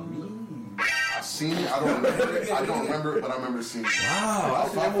about me? I seen it. I don't remember it. I don't remember it, but I remember seeing it. Wow! I've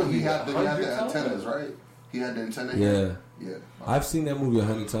seen that Alfalfa, movie he had the 100 times. antennas, right? He had the antenna. Yeah, Yeah. I've seen that movie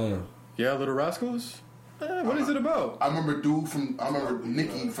 100 times. Yeah, Little Rascals. What is it about? I remember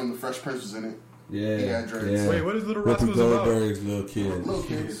Nikki from the Fresh Prince was in it. Yeah, He had dreads. yeah. Wait, what is Little Whoopi Rascals about? Goldberg's little kids. Little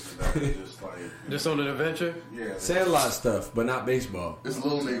kids. Just like, Just on an adventure. yeah. Sandlot stuff, but not baseball. It's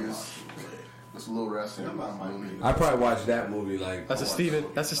little niggas. It's little wrestling. Little niggas. I probably watched that movie like. That's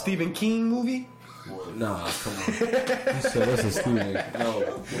a Stephen King movie. Nah, come on. You said that's a Stephen.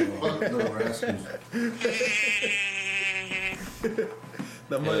 No, no rascals.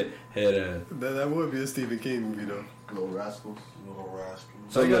 That might. Head That would be a Stephen King movie though. Little rascals. Little rascals.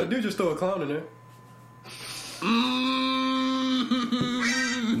 So you gotta look. do just throw a clown in there.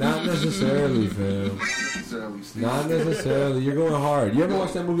 Not necessarily, fam. Necessarily Steve. Not necessarily. You're going hard. You ever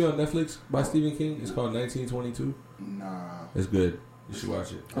watch that movie on Netflix by Stephen King? It's called 1922. Nah. It's good. You should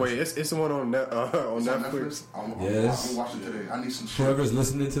watch it. Wait, it's the one on on It's on Netflix. I'm Yes. watching today. I need some shit. Whoever's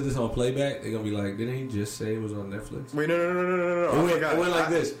listening to this on playback, they're gonna be like, "Didn't he just say it was on Netflix?" Wait, no. It I went, forgot. it went like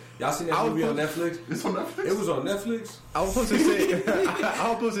this. Y'all seen that movie on Netflix? It's on Netflix. It was on Netflix. I was supposed to say I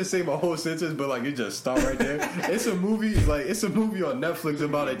was supposed to say my whole sentence, but like it just stopped right there. It's a movie on Netflix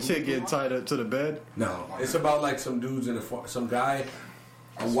about a chick getting tied up to the bed. No, it's about like some dudes in some guy,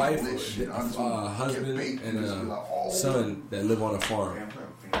 a wife, a husband, and a son that live on a farm,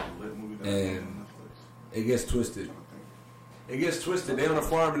 and it gets twisted. It gets twisted. They on a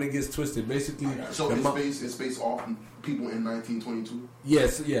farm and it gets twisted. Basically, so it's based off people in 1922.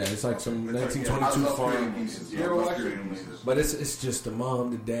 Yes, yeah, it's like some 1922 farm. You ever watch it? But it's just the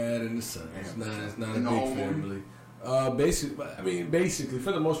mom, the dad, and the son. It's not a big family. Basically,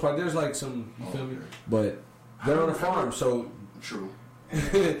 for the most part, there's like some, you feel me? But they're on a farm, so true. And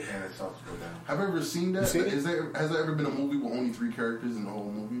it starts to go down. Have you ever seen that? Has there ever been a movie with only 3 characters in the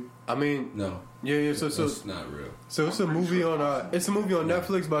whole movie? I mean, no. Yeah. So it's not real. So it's a movie on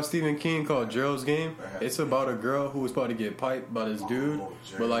Netflix by Stephen King called Gerald's Game. It's about a girl who was about to get piped by this dude,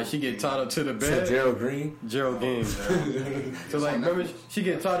 but like she get tied up to the bed. Gerald Game. So like, remember she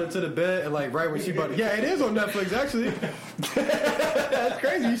get tied up to the bed, and like right when she about it is on Netflix actually. That's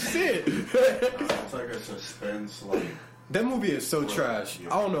crazy. You see it. It's like a suspense, like. That movie is so trash.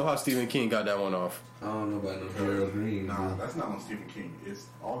 I don't know how Stephen King got that one off. I don't know about no Gerald Green. Nah, that's not on Stephen King. It's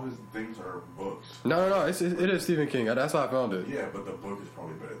all his things are books. No. It is Stephen King. That's how I found it. Yeah, but the book is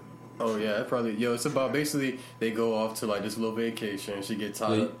probably better than the movie. Oh yeah, it's about basically they go off to like this little vacation. She gets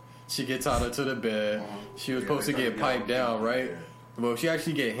tied up. She gets tied up to the bed. She was supposed to get piped down, right? Yeah. Well, she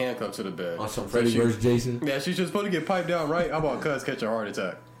actually get handcuffed to the bed. On some Freddy vs. Jason. Yeah, she's just supposed to get piped down, right? How about cuz catch a heart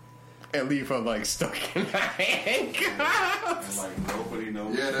attack? And leave her like stuck in the handcuffs. And like nobody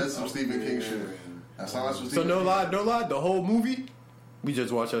knows. Yeah, that's some Stephen King shit. That's how that's So no lie, the whole movie, we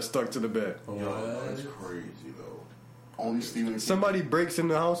just watch her stuck to the bed. Yo, that's crazy though. Only Stephen King. Somebody breaks in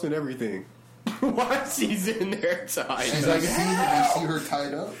the house and everything. Why she's in there tied? She's like, see her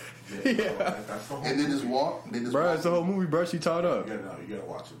tied up. Yeah. That's the whole and then just walk. Bro, it's the whole movie, bro. She tied up. You gotta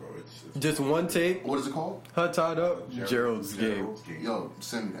watch it, bro. It's just one take. What is it called? Her tied up. Gerald's Game. Yo,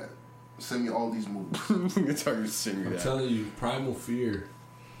 send me that. Send me all these movies. I'm telling you, Primal Fear.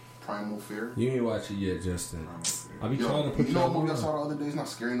 You ain't watch it yet, Justin. I be trying to put you know what movie I saw the other day? It's not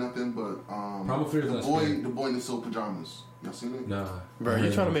scary nothing, but Primal Fear is not scary. The boy in the silk pajamas. Y'all seen it? Nah, bro,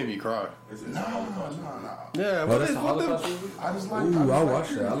 you trying to make me cry? Nah. Yeah, what is Holocaust? I just like. Ooh, I watch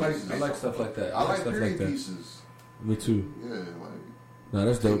that. I like stuff like that. I like stuff period like that. pieces. Me too. Yeah, like. Nah,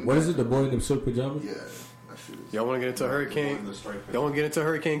 that's dope. What is it? The boy in the silk pajamas? Yeah, that shit is. Y'all want to get into Hurricane? Y'all want to get into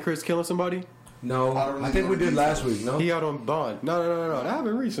Hurricane Chris killing somebody? No, I think we did last week. No, he out on bond. No. That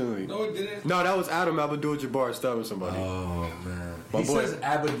happened recently. No, it didn't. No, that was Adam Abdul-Jabbar stabbing somebody. Oh man, my boy says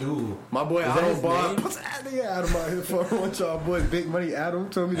Abdul. My boy out on bond. What's Adam out here for? One y'all boys, Big Money Adam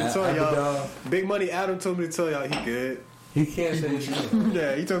told me to tell y'all. Big Money Adam told me to tell y'all he good. He can't say his name.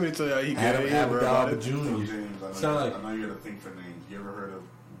 Yeah, he told me to tell y'all he good. Adam Abdul Jr. James, I know you got to think for names. You ever heard of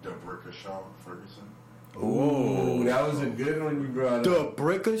DeBrickashaw Ferguson? Ooh, that was a good one you brought up.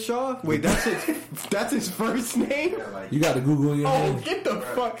 DeBrickashaw? Wait, that's his first name? Yeah, like, you got to Google your name. Oh, get the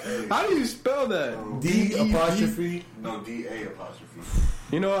fuck. How do you spell that? D''apostrophe? No, D''apostrophe.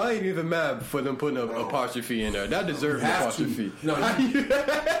 You know, I ain't even mad for them putting an apostrophe in there. That deserves an apostrophe. No,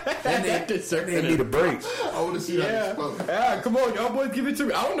 that deserves they need a break. I want to see how you spell it. Yeah, come on, y'all boys, give it to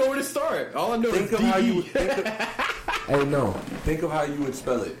me. I don't know where to start. All I know is how you would Hey, no. Think of how you would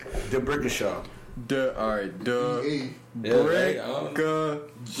spell it. DeBrickashaw.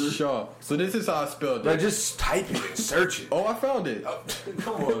 Brickashaw. So this is how I spelled it. Just type it and search it. Oh, I found it.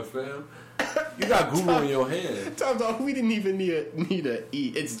 Come on, fam. You got Google in your hand. Times off, we didn't even need a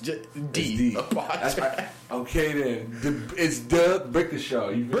E. It's just D. That's right. Okay then. It's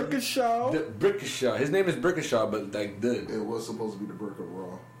DeBrickashaw. Brickashaw. Brickashaw. His name is Brickashaw, but like it was supposed to be the Brick of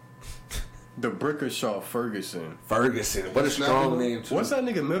Raw. DeBrickashaw Ferguson. What a strong name too. What's that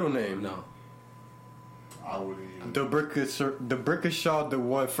nigga middle name? No. I wouldn't even. DeBrickashaw the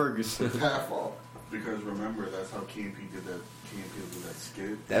one Ferguson. Half off. Because remember, that's how KMP did that. KMP did that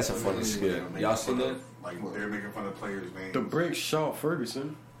skit. That's a funny skit. Y'all seen that? Like they're making fun of players' names. DeBrickashaw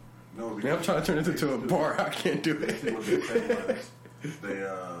Ferguson. No, man, I'm trying to turn it into a bar. I can't do it. What they said was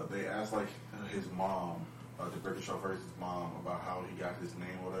they asked like his mom, DeBrickashaw Ferguson's mom, about how he got his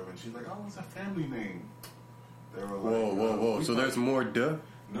name or whatever, and she's like, "Oh, it's a family name." They were like, whoa. So there's more duh?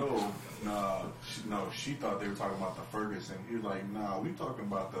 No, she thought they were talking about the Ferguson. He was like, nah, we talking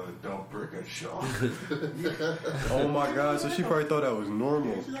about the DeBrickashaw. Oh my god, so she probably thought that was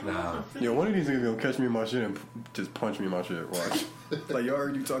normal. Nah. Yo, one of these niggas gonna catch me in my shit and just punch me in my shit. Watch. Like, y'all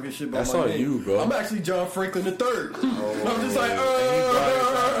heard you talking shit about that's my on name. you, bro. I'm actually John Franklin III. I'm just like,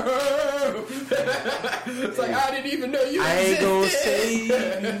 It's like I didn't even know you. I ain't gonna existed. say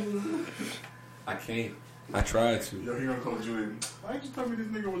you. I can't. I tried to. Yo, he gonna call Julian. Why didn't you tell me this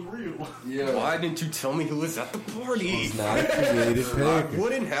nigga was real? Yeah. Why didn't you tell me who was at the party? He's not a creative I picker.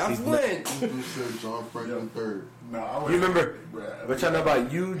 wouldn't have went. Who said John Franklin III? No, I You remember? What y'all know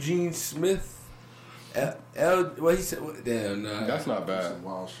about Eugene Smith? What he said? Damn, nah. That's not bad. Some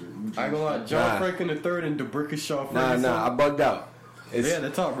wild shit. I ain't gonna lie. John Nah. Franklin III and DeBrickashaw Nah, Ferguson. I bugged out. It's, They at the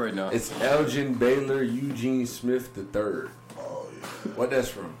top right now. it's Elgin Baylor Eugene Smith III. Oh yeah. What that's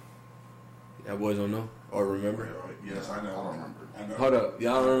from? Y'all boys don't know or remember? Yes, I know. I don't remember. I know. Hold up,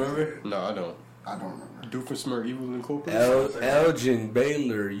 y'all don't remember? No, I don't. I don't remember. Doofenshmirtz Evil Incorporated. Elgin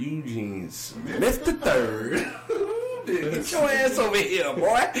Baylor Eugene Smith III. Get your ass over here, boy.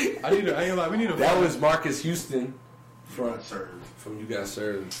 I ain't gonna lie. We need a. That was Marcus Houston From served. from You Got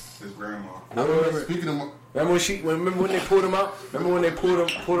Served. His grandma. I remember. Speaking of, Remember when they pulled him out? Remember when they pulled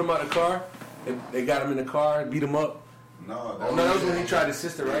him out of the car? They got him in the car, beat him up. No, Oh, no, that was when he tried his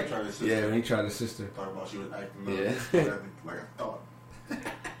sister, right? He tried his sister. Yeah, when he tried his sister. Talk about she was acting Yeah. like I thought.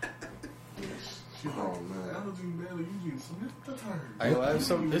 She was Oh, like, man. Elgin Baylor Eugene Smith III. I ain't gonna lie. There's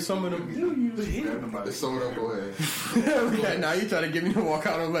some of them. there's some of them. Go ahead. Yeah, now you trying to get me to walk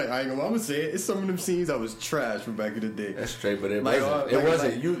out on like I ain't gonna. I'm gonna say it. It's some of them scenes I was trash from back in the day. That's straight, but it Like, wasn't. It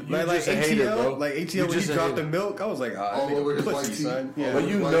wasn't. You just a hater, bro. Like ATL You when he just a dropped the hater. milk, I was like, All over his white pussy, teeth. son. Yeah. But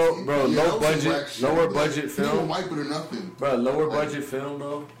you White know, teeth. bro, Yeah, low that was some budget, whack shit. lower Like, budget He didn't film, wipe it or nothing. bro. Lower budget film, bro.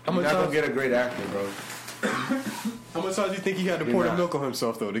 How You're much not gonna times- get a great actor, bro. How much time do you think he had to You're pour the not. milk on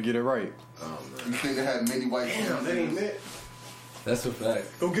himself though to get it right? You think they had many white teeth? That's a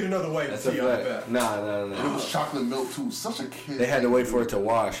fact. Go get another white That's a tea on the fact. back. Nah. It was chocolate milk too. Such a kid. They had to wait for it to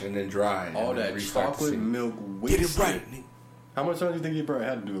wash and then dry. And All then that restart the chocolate scene. milk Get wasted. it right, nigga. How much time do you think he probably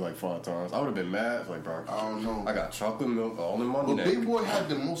had to do like 5 times? I would have been mad. Like, bro, I don't know. I got chocolate milk all in my But neck. Big Boy had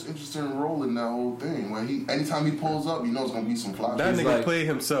the most interesting role in that whole thing. Where anytime he pulls up, you know it's gonna be some fly. That shit. nigga like- played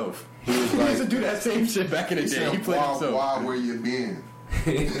himself. He was He like, used to do that same shit back in the He day. said, He played why, himself. why, where you been?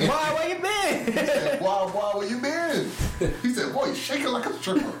 Why, where you been? He said, why, where you been? He said, boy, you shaking like a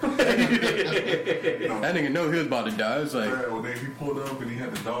stripper. That nigga know he was about to die. It was like, Yeah, when he pulled up and he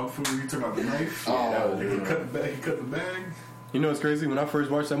had the dog food, he took out the knife. Oh, He cut the bag. He cut the bag. you know what's crazy? When I first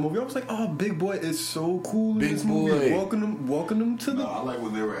watched that movie, I was like, oh, Big Boy is so cool in Big this movie. Boy. Welcome them to No, the I like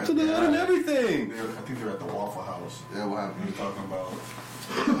when they were at to the hood and everything. I think they were at the Waffle House. Yeah, what We happened? were talking about,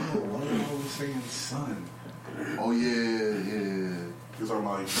 oh, why are you always saying son? Oh, yeah. He was talking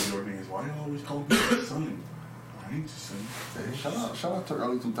about your name is, why you always call me your son? I ain't your son. Hey, shout out to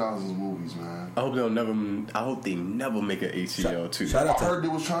early 2000s movies, man. I hope they never make an ATL 2. shout I out to heard they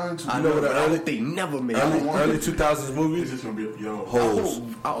was trying to. I know know, what but I early- hope they never make early, it. early 2000s It's movies. just gonna be, yo, Holes.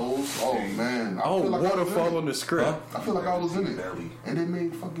 Oh, man. I Oh, feel like I was in Waterfall it. on the script. Huh? I feel like I was in it. Belly. And they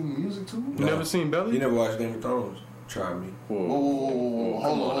made fucking music too? You never seen Belly? You never watched Game of Thrones? Try me. Whoa.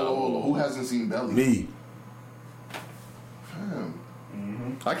 Hold on. Who hasn't seen Belly? Me. Damn.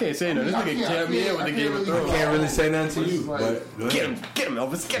 I can't say no. This I nigga can't- jammed me in with I the can't Game of really- Thrones. Can't really say nothing to It's you, like- but go Get ahead. him,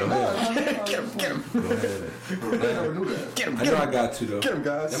 Elvis, get him. Go ahead. Get him. Go ahead. I never knew that. Get him, I know I got to though. Get him,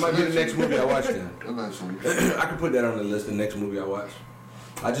 guys. That might be the next movie I watch then. Eventually. I can put that on the list. The next movie I watch.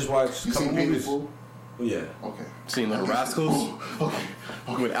 I just watched a You couple seen movies. Beautiful? Oh, yeah. Okay. Seen Little Rascals Okay.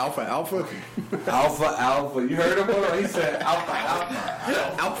 with Alpha. Alpha. You heard him? Hold on. He said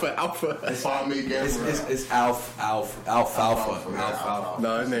Alpha. Alpha. That's how I made Gambler. It's Alpha.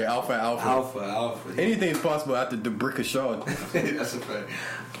 No, his name Alpha. Alpha. Anything is possible after the brick of Shaw. That's a fact.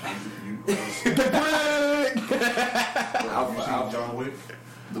 The brick. You seen John Wick?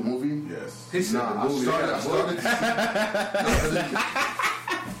 The movie? Yes. He said Nah, the movie. I started.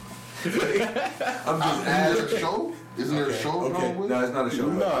 I'm just Isn't there asking. a show? Isn't there a show? Okay. John Wick? No, it's not a show.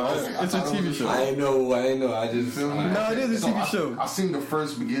 No, it's a TV show. I ain't know. I just. Feel me? No, it is a TV show. I seen the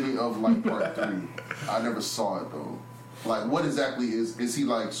first beginning of like part 3. I never saw it though. Like, what exactly is he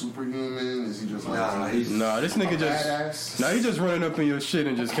like superhuman? Is he just like Nah, this nigga just. badass? Nah, he just running up in your shit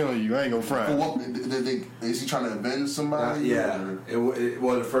and just killing you. I ain't gonna For front. what? Is he trying to avenge somebody? Yeah. Or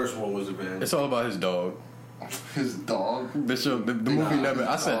Well, the first one was a band. It's all about his dog. his dog. The show, the movie never.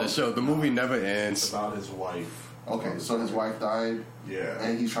 I said the show. The movie never It's ends. about his wife. Okay, so his wife died, Yeah.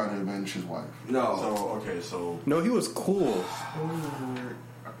 and he's trying to avenge his wife. No. So No, he was cool.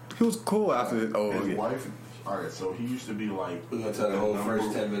 He was cool after. Oh, his yeah. wife. All right, so he used to be like. We're gonna tell the whole number-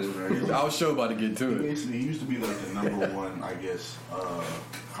 first 10 minutes right here. I was sure about to get to it. Basically, he used to be like the number one, I guess,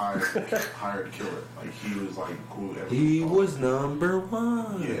 hired killer. Like he was like cool. He was number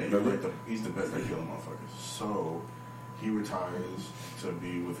one. Yeah, he was like he's the best at killing motherfuckers. So he retires to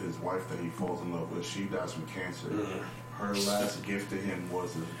be with his wife that he falls in love with. She dies from cancer. Her last gift to him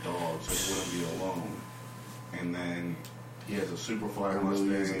was his dog, so he wouldn't be alone. and then he has a super fly It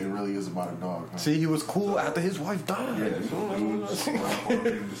Mustang. really is about a dog. Huh? See, he was cool after his wife died. Yeah, so dudes ran up on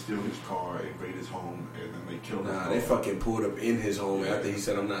him to steal his car, invade his home, and then they killed him. Nah, they fucking pulled up in his home after he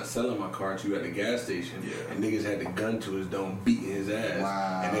said, "I'm not selling my car to you at the gas station." Yeah. And niggas had the gun to his dome, beating his ass,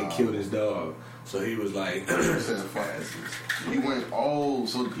 Wow. and they killed his dog. So he was like, He went, oh,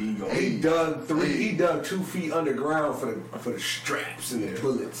 so He go. he dug 2 feet underground for the straps and the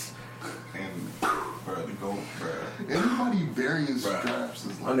bullets. And bro, the goat, bro. anybody burying Bruh. straps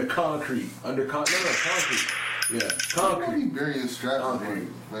is like Under concrete. Concrete. Yeah, anybody concrete. burying straps is Concrete.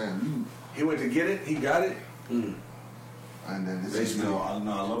 like, man, He went to get it. He got it. and then this is Basically. No, I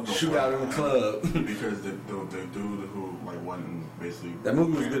love the Shoot out in the club. because the dude who like went and basically That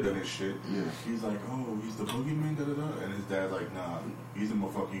movie was good, though. and shit. Yeah. He's like, oh, he's the boogeyman, da da da, and his dad's like, nah, he's the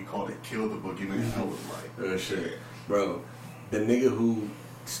motherfucker. He called it kill the boogeyman. I was like, Shit, bro. The nigga who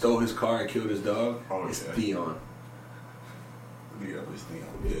stole his car and killed his dog is yeah. Theon. Yeah, this thing,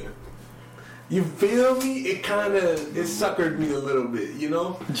 yeah. You feel me? It suckered me a little bit, you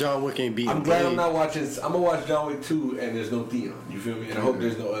know? John Wick ain't beating. I'm glad I'm Blade. not watching. I'm gonna watch John Wick 2 and there's no Theon. You feel me? And I hope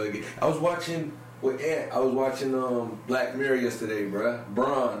there's no other game. I was watching with Ant. I was watching Black Mirror yesterday, bruh.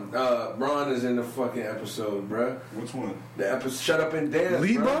 Braun is in the fucking episode, bruh. Which one? The episode Shut Up and Dance.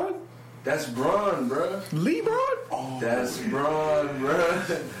 Lee bruh. Braun? That's Braun, bruh. Lee Braun? Oh, That's Braun,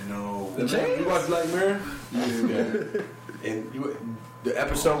 bruh. no. You watch Black Mirror? Yeah. And the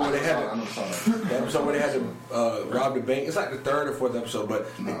episode where they had to rob the bank. It's like the third or fourth episode,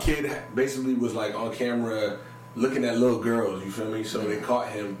 but the kid basically was like on camera looking at little girls. You feel me? So they caught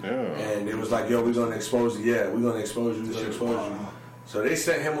him, and it was like, "Yo, we're gonna expose you. Yeah, we're gonna expose you. We're gonna expose you." So they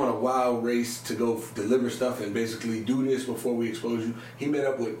sent him on a wild race to go deliver stuff and basically do this before we expose you. He met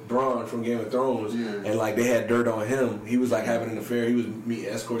up with Braun from Game of Thrones, and like they had dirt on him. He was like having an affair. He was meeting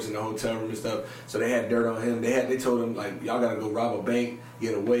escorts in the hotel room and stuff. So they had dirt on him. They told him like, y'all gotta go rob a bank,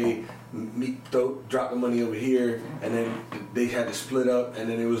 get away, drop the money over here, and then they had to split up. And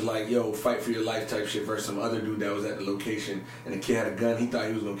then it was like, yo, fight for your life type shit versus some other dude that was at the location. And the kid had a gun. He thought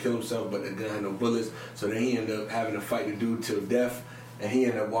he was gonna kill himself, but the gun had no bullets. So then he ended up having to fight the dude till death. And he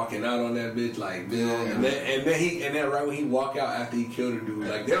ended up walking out on that bitch like, and then right when he walk out after he killed the dude,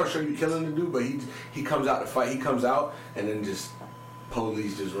 like they don't show you killing the dude, but he comes out to fight. He comes out and then just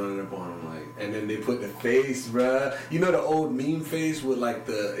police just running up on him like, and then they put the face, bruh. You know the old meme face with like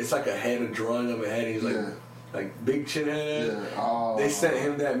it's like a head, a drawing of a head. And he's like big chin head. Yeah. Oh. They sent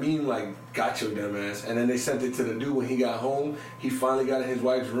him that meme like, got your dumb ass, and then they sent it to the dude when he got home. He finally got in his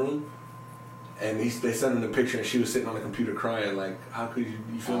wife's room. And they sent him the picture, and she was sitting on the computer crying, like, "How could you?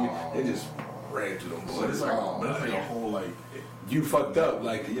 You feel me?" They just ran through them boys. So it's like, a whole like. You fucked up,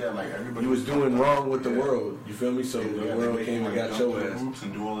 like everybody. you was doing wrong with the world. You feel me? So the world they came and like, got your jump through ass. hoops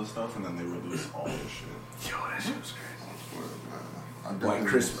and do all this stuff, and then they release all this shit. Yo, that shit was crazy.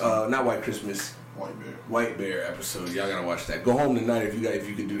 Not White Christmas. White Bear episode. Y'all gotta watch that. Go home tonight if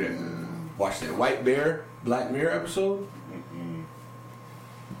you could do that. Watch that White Bear Black Mirror episode.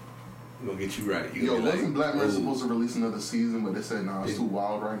 We're gonna get you right. Yo, wasn't Black Mirror supposed to release another season, but they said, nah, it's too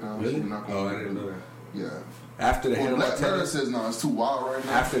wild right now. Really? So we're not gonna I didn't know that. Yeah. After the Hannah Black Mirror Montana says, nah, it's too wild right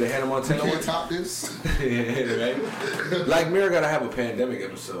now. After the Hannah Montana Can't one? top this. Yeah, right? Black Mirror gotta have a pandemic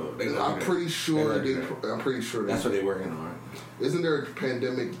episode. I'm pretty sure that's what they're working on. Isn't there a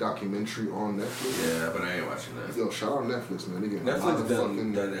pandemic documentary on Netflix? Yeah, but I ain't watching that. Yo, shout out Netflix, man. They getting Netflix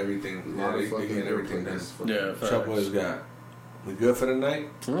done everything. Yeah, they getting everything done. Yeah, Chuck Boys got. We good for the night?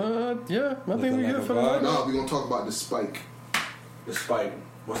 Yeah, I think we good for the night. No, we're gonna talk about the spike. The spike.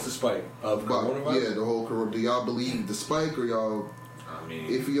 What's the spike of coronavirus? Yeah, the whole corona. Do y'all believe the spike or y'all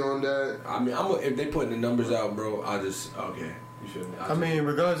iffy on that? I mean, if they putting the numbers out, bro, I just okay. You feel me? I mean,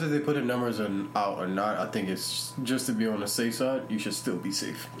 regardless if they put the numbers out or not, I think it's just to be on the safe side. You should still be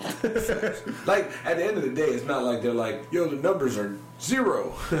safe. Like at the end of the day, it's not like they're like, yo, the numbers are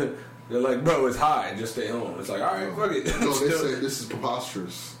 0. They're like, bro, it's high. Just stay home. It's like, all right, fuck it. No, they say this is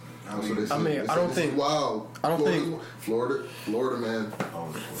prepreposterous. That's what they say. I don't think. Wow. Florida, man.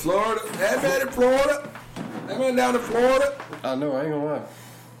 Florida. That man in Florida. That man down in Florida. I know. I ain't gonna lie.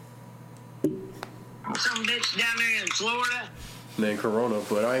 Some bitch down there in Florida. Named Corona,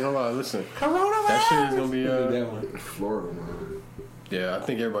 but I ain't gonna lie. Listen, Coronavirus. that shit is gonna be that one. Florida, man. Yeah, I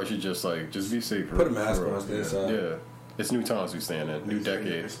think everybody should just be safe. Put a mask on. Stay inside. Yeah. It's new times we stand in, new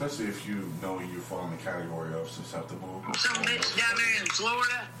decade. Especially if you know you fall in the category of susceptible. Some bitch down there in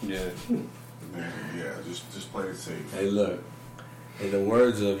Florida. Yeah. Yeah, just play it safe. Hey, look. In the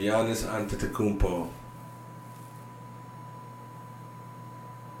words of Giannis Antetokounmpo.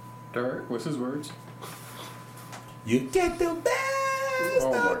 Derek, what's his words? You get the bag.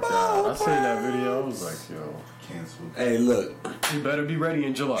 Oh my god. I seen that video. I was like, yo. Canceled. Hey, look. You better be ready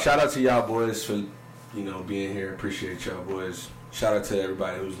in July. Shout out to y'all boys for, being here. Appreciate y'all boys. Shout out to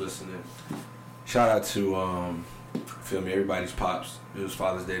everybody who's listening. Shout out to, everybody's pops. It was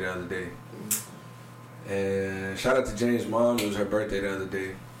Father's Day the other day. And shout out to James' mom. It was her birthday the other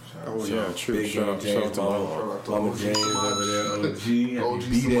day. Oh, yeah, true. Big Shout out James' to mom. Mama James over there. OG. OG Happy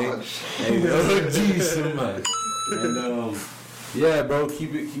B-Day. Hey, OG so much. And, yeah, bro,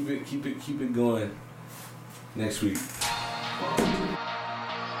 keep it going next week.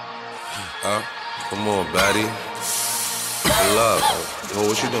 Come on, baddie. Love. Yo,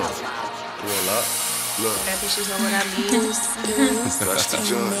 what you doing? You want a lot? Look. That bitches know what I mean. That's the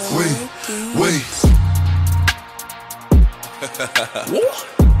joint. Wait.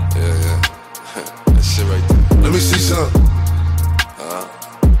 Yeah. That shit right there. Let me see something.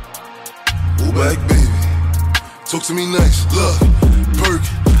 Move back, baby. Talk to me nice. Look, perk,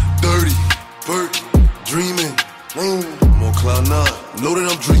 dirty, perk, dreaming. I'm on cloud nine. Know that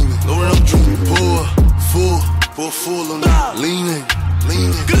I'm dreaming. Pour full on that. Leaning.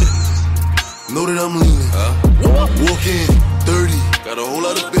 Know that I'm leaning. Walk in, 30. Got a whole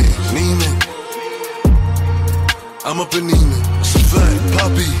lot of things. Neiman. I'm up in Neiman. It's a fact.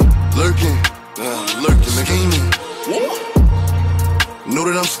 Poppy, lurking, scheming. Know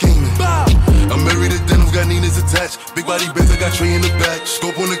that I'm scheming. I'm married to denim, got Nina's attached. Big body Benz, I got Trey in the back.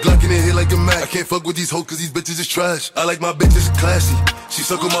 Scope on the Glock in the head like a Mac. I can't fuck with these hoes cause these bitches is trash. I like my bitches classy. She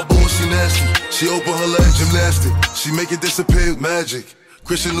suck on my balls, she nasty. She open her legs, gymnastic. She make it disappear, magic.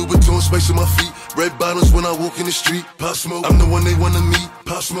 Christian Louboutin, space on my feet. Red bottoms when I walk in the street. Pop Smoke, I'm the one they wanna meet.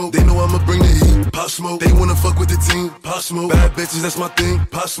 Pop Smoke, they know I'ma bring the heat. Pop Smoke, they wanna fuck with the team. Pop Smoke, bad bitches, that's my thing.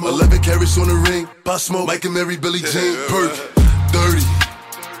 Pop Smoke, 11 carats on the ring. Pop Smoke, Mike and Mary, Billie Jean. Perk, dirty,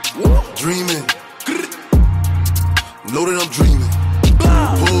 dreaming. Know that I'm dreaming.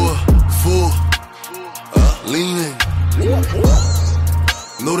 Pour, full, leaning.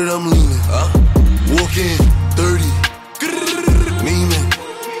 Know that I'm leaning. Walk in, 30. Neiman.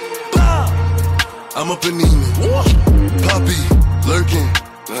 I'm up in Neiman. Poppy, lurking,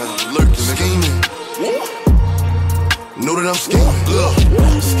 scheming. Know that I'm scheming. Look,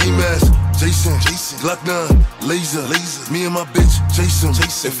 ski mask, Jason, Glock 9, laser. Me and my bitch, Jason.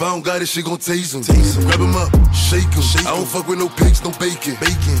 If I don't got it, she gon' tase him. Grab him up, shake him. I don't fuck with no pigs, no bacon.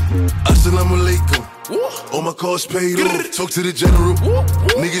 Assalamu alaikum. All my cars paid off. Talk to the general.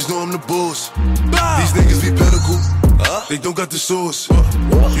 Niggas know I'm the boss. These niggas be pedicle. They don't got the sauce.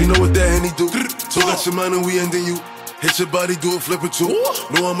 You know what that Henny do? Talk out your mind and we ending you. Hit your body, do a flip or two.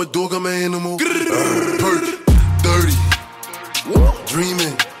 No, I'm a dog, I'm an animal. Perk, dirty,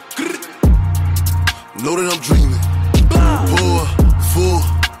 dreaming. Know that I'm dreaming. Pour, full,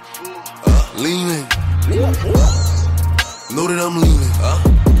 leaning. Know that I'm leaning.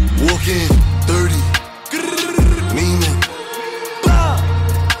 Walk in, 30, Neiman.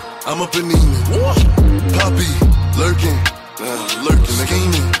 I'm up in Neiman. Poppy, lurking,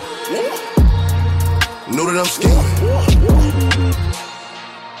 scheming. Know that I'm scheming.